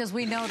 Yeah, because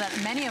we know that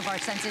many of our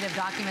sensitive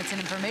documents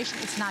and information,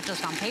 it's not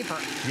just on paper.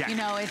 Yeah. You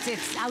know,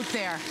 it's out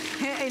there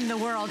in the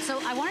world. So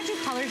I want to do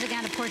colors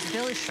again. Of course,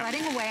 Bill is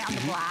shredding away on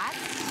the black.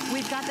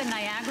 We've got the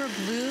Niagara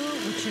blue,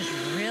 which is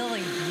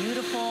really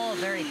beautiful,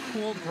 very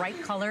cool,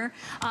 bright color.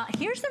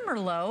 Here's the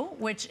Merlot,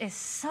 which is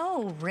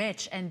so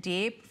rich and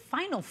deep.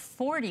 Final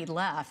 40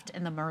 left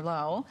in the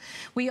Merlot.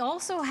 We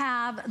also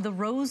have the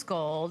rose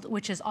gold,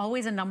 which is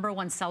always a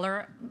 #1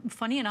 seller.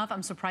 Funny enough,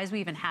 I'm surprised we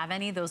even have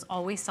any. Those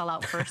always sell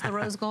out first, the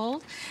rose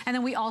gold. And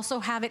then we also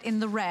have it in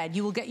the red.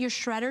 You will get your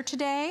shredder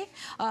today.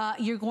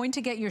 You're going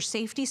to get your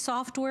safety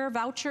software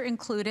voucher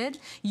included.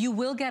 You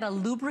will get a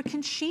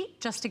lubricant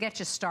sheet just to get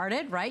you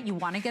started, right? You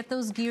want to get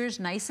those gears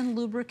nice and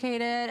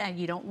lubricated, and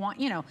you don't want,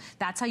 you know,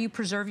 that's how you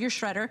preserve your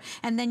shredder.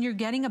 And then you're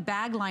getting a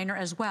bag liner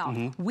as well.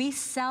 We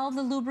sell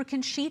the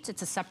lubricant sheet.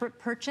 It's a separate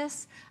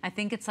purchase. I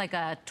think it's like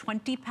a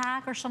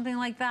 20-pack or something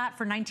like that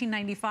for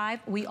 $19.95.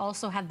 We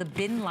also have the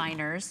bin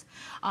liners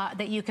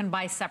that you can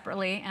buy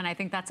separately, and I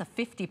think that's a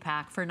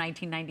 50-pack for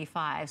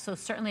 $19.95. So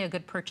certainly a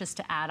good purchase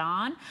to add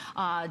on.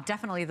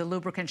 Definitely the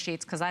lubricant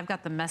sheets, because I've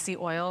got the messy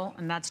oil,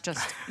 and that's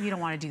just, you don't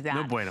want to do that.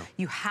 No bueno.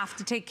 You have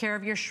to take care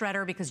of your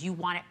shredder because you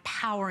want it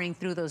powering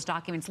through those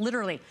documents.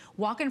 Literally,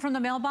 walk in from the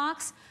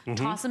mailbox,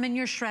 toss them in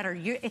your shredder.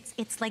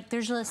 It's like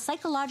there's a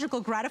psychological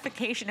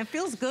gratification. It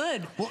feels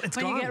good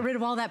when you get rid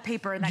of all that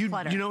paper and that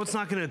clutter. You know it's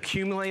not going to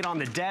accumulate on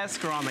the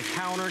desk or on the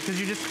counter because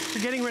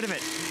you're getting rid of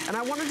it. And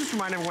I want to just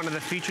remind everyone of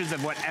the features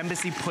of what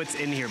Embassy puts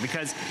in here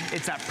because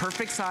it's that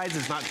perfect size.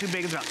 It's not too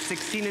big. It's about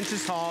 16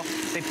 inches tall.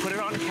 They put it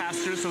on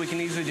casters so we can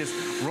easily just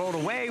roll it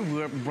away,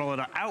 roll it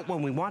out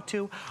when we want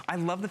to. I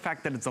love the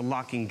fact that it's a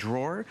locking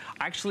drawer.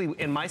 Actually,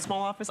 in my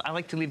small office, I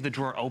like to leave the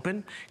drawer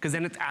open because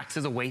then it acts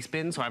as a waste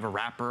bin. So I have a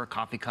wrapper, a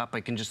coffee cup.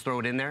 I can just throw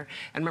it in there.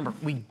 And remember,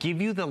 we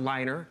give you the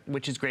liner,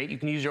 which is great. You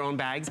can use your own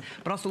bags.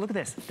 But also look at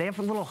this. They have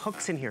little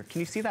hooks in here. Can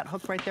you see that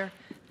hook right there?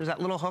 There's that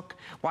little hook.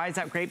 Why is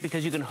that great?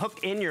 Because you can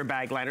hook in your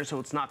bag liner so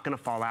it's not going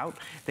to fall out.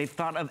 They've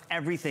thought of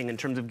everything in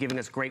terms of giving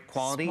us great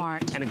quality.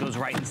 Smart. And it goes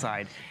right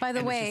inside. By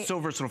the way, it's so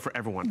versatile for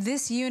everyone.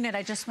 This unit,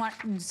 I just want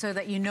so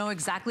that you know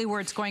exactly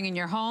where it's going in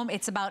your home.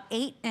 It's about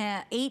 8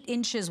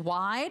 inches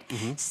wide,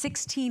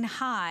 16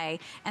 high,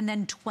 and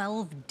then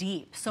 12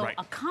 deep. So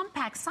a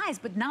compact size,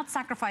 but not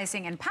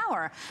sacrificing in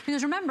power.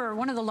 Because remember,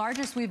 one of the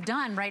largest we've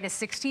done, right, is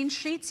 16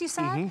 sheets, you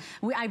said?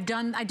 I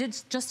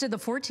just did the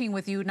 14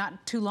 with you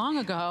not too long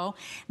ago.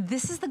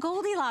 This is the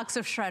Goldilocks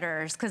of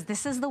shredders, because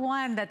this is the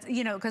one that's,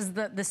 you know, because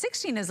the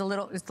 16 is a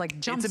little, it's like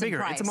jumps in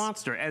price. It's a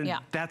monster. And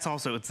that's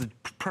also, it's a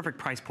perfect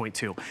price point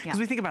too. Because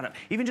we think about it,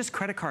 even just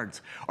credit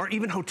cards or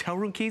even hotel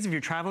room keys. If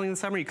you're traveling in the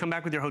summer, you come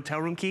back with your hotel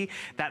room key,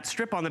 that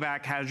strip on the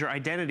back has your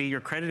identity,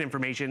 your credit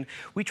information.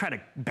 We try to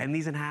bend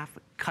these in half,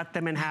 cut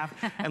them in half,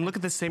 and look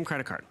at this same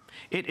credit card.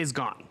 It is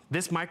gone.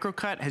 This micro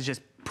cut has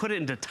just put it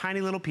into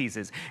tiny little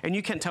pieces. And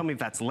you can't tell me if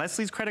that's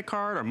Leslie's credit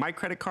card or my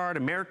credit card,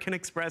 American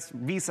Express,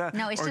 Visa,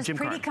 no, it's or just Gym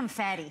pretty card.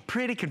 confetti.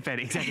 Pretty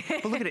confetti, exactly.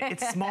 But look at it,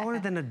 it's smaller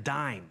than a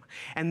dime.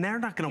 And they're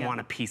not gonna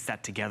wanna piece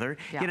that together.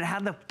 Yet it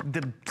had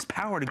the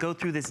power to go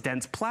through this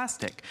dense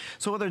plastic.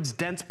 So whether it's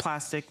dense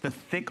plastic, the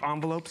thick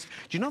envelopes,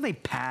 do you know they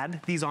pad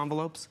these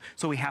envelopes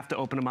so we have to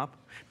open them up?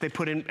 They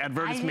put in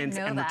advertisements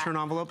and return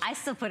envelopes. I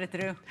still put it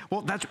through.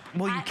 Well,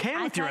 you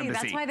can with your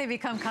Embassy. That's why they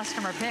become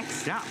customer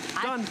picks. Yeah,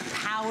 done.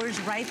 Powers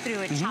right through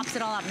it, chops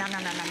it all up. No.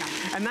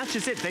 And that's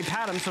just it. They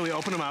pad them, so we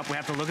open them up. We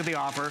have to look at the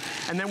offer,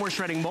 and then we're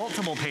shredding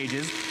multiple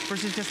pages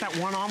versus just that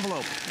one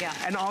envelope. Yeah.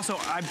 And also,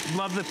 I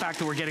love the fact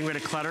that we're getting rid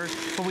of clutter,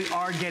 but we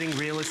are getting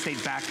real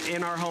estate back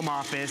in our home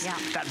office. Yeah.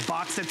 That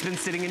box that's been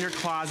sitting in your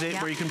closet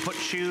where you can put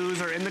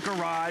shoes or in the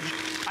garage.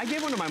 I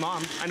gave one to my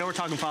mom. I know we're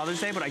talking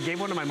Father's Day, but I gave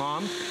one to my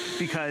mom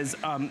because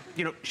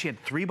you know, she had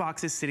 3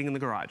 boxes sitting in the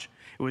garage.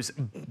 It was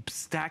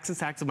stacks and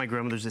stacks of my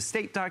grandmother's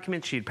estate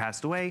documents. She had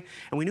passed away,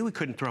 and we knew we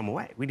couldn't throw them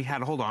away. We had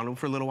to hold on to them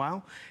for a little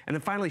while. And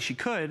then finally she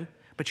could,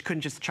 but she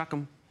couldn't just chuck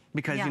them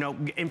because, you know,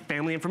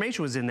 family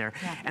information was in there.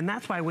 And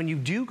that's why when you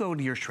do go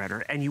to your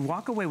shredder and you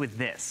walk away with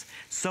this,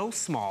 so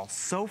small,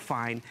 so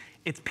fine,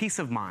 it's peace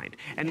of mind.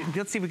 And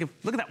let's see if we can,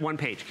 look at that one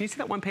page. Can you see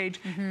that one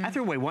page? I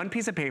threw away one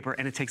piece of paper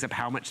and it takes up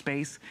how much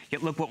space?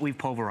 Yet look what we've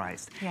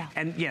pulverized.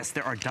 And yes,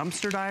 there are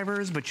dumpster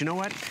divers, but you know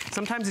what?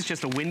 Sometimes it's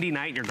just a windy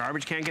night and your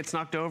garbage can gets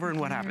knocked over and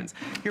what happens?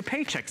 Your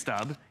paycheck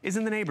stub is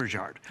in the neighbor's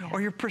yard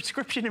or your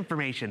prescription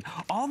information.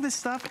 All this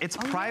stuff, it's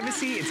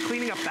privacy, it's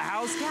cleaning up the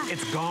house,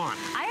 it's gone.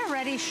 I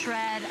already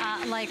shred,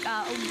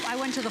 I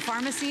went to the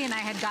pharmacy and I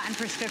had gotten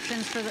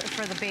prescriptions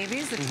for the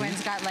babies. The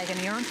twins got like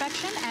an ear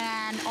infection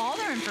and all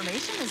their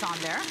information is on on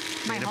there.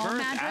 My home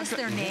address,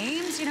 their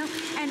names, you know.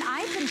 And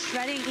I've been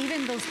shredding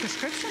even those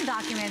prescription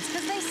documents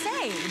because they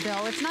say,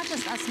 Bill, it's not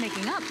just us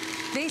making up.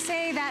 They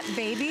say that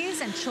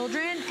babies and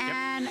children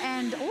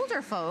and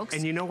older folks,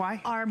 and you know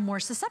why? Are more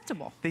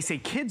susceptible. They say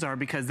kids are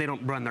because they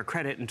don't run their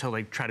credit until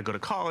they try to go to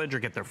college or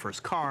get their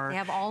first car. They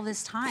have all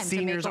this time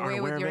Seniors to make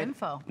away with your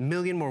info. A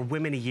million more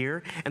women a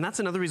year. And that's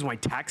another reason why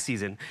tax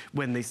season,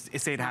 when they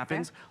say it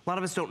happens, a lot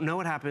of us don't know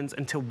it happens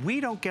until we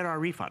don't get our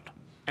refund.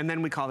 And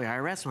then we call the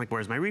IRS, I'm like,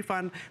 where's my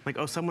refund? I'm like,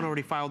 oh, someone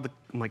already filed the,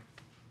 I'm like,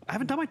 I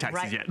haven't done my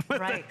taxes yet.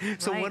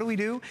 So what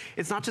do?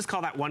 It's not just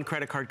call that one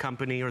credit card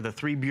company or the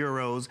 3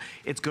 bureaus.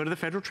 It's go to the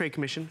Federal Trade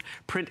Commission,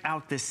 print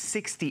out this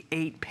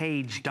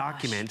 68-page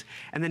document,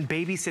 and then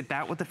babysit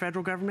that with the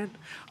federal government.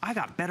 I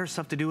got better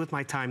stuff to do with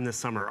my time this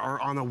summer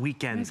or on the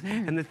weekends.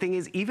 And the thing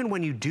is, even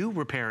when you do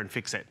repair and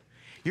fix it,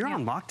 you're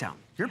on lockdown.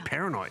 You're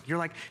paranoid. You're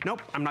like,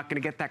 nope, I'm not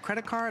gonna get that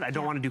credit card. I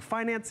don't wanna do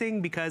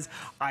financing because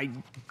I've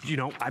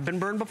been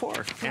burned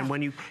before. And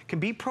when you can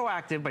be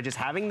proactive by just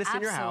having this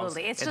in your house,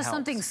 absolutely. It's just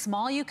something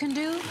small you can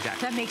do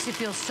that makes you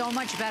feel so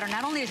much better.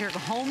 Not only is your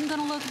home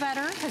gonna look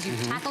better because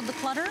you've tackled the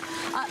clutter,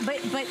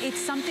 but it's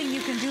something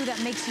you can do that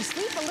makes you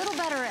sleep a little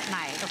better at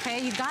night,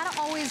 okay? You gotta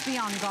always be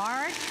on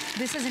guard.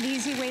 This is an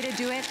easy way to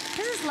do it.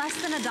 This is less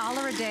than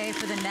 $1 a day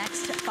for the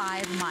next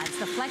 5 months.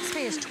 The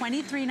FlexPay is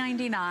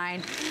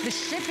 $23.99. The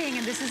shipping,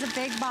 and this is a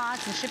big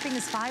box, the shipping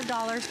is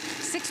 $5.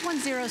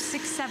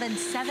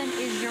 610677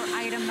 is your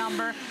item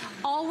number.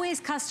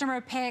 Always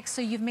customer pick,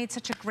 so you've made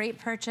such a great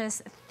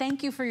purchase.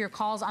 Thank you for your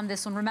calls on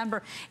this one.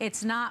 Remember,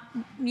 it's not,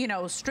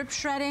 strip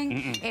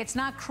shredding. It's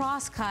not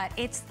cross-cut.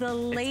 It's the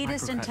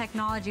latest in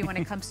technology when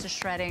it comes to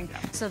shredding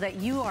so that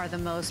you are the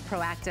most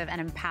proactive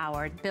and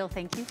empowered. Bill,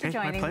 thank you for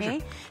joining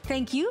me.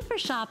 Thank you for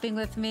shopping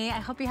with me. I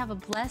hope you have a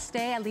blessed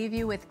day. I leave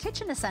you with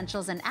kitchen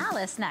essentials and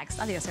Alice next.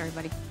 Adios,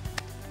 everybody.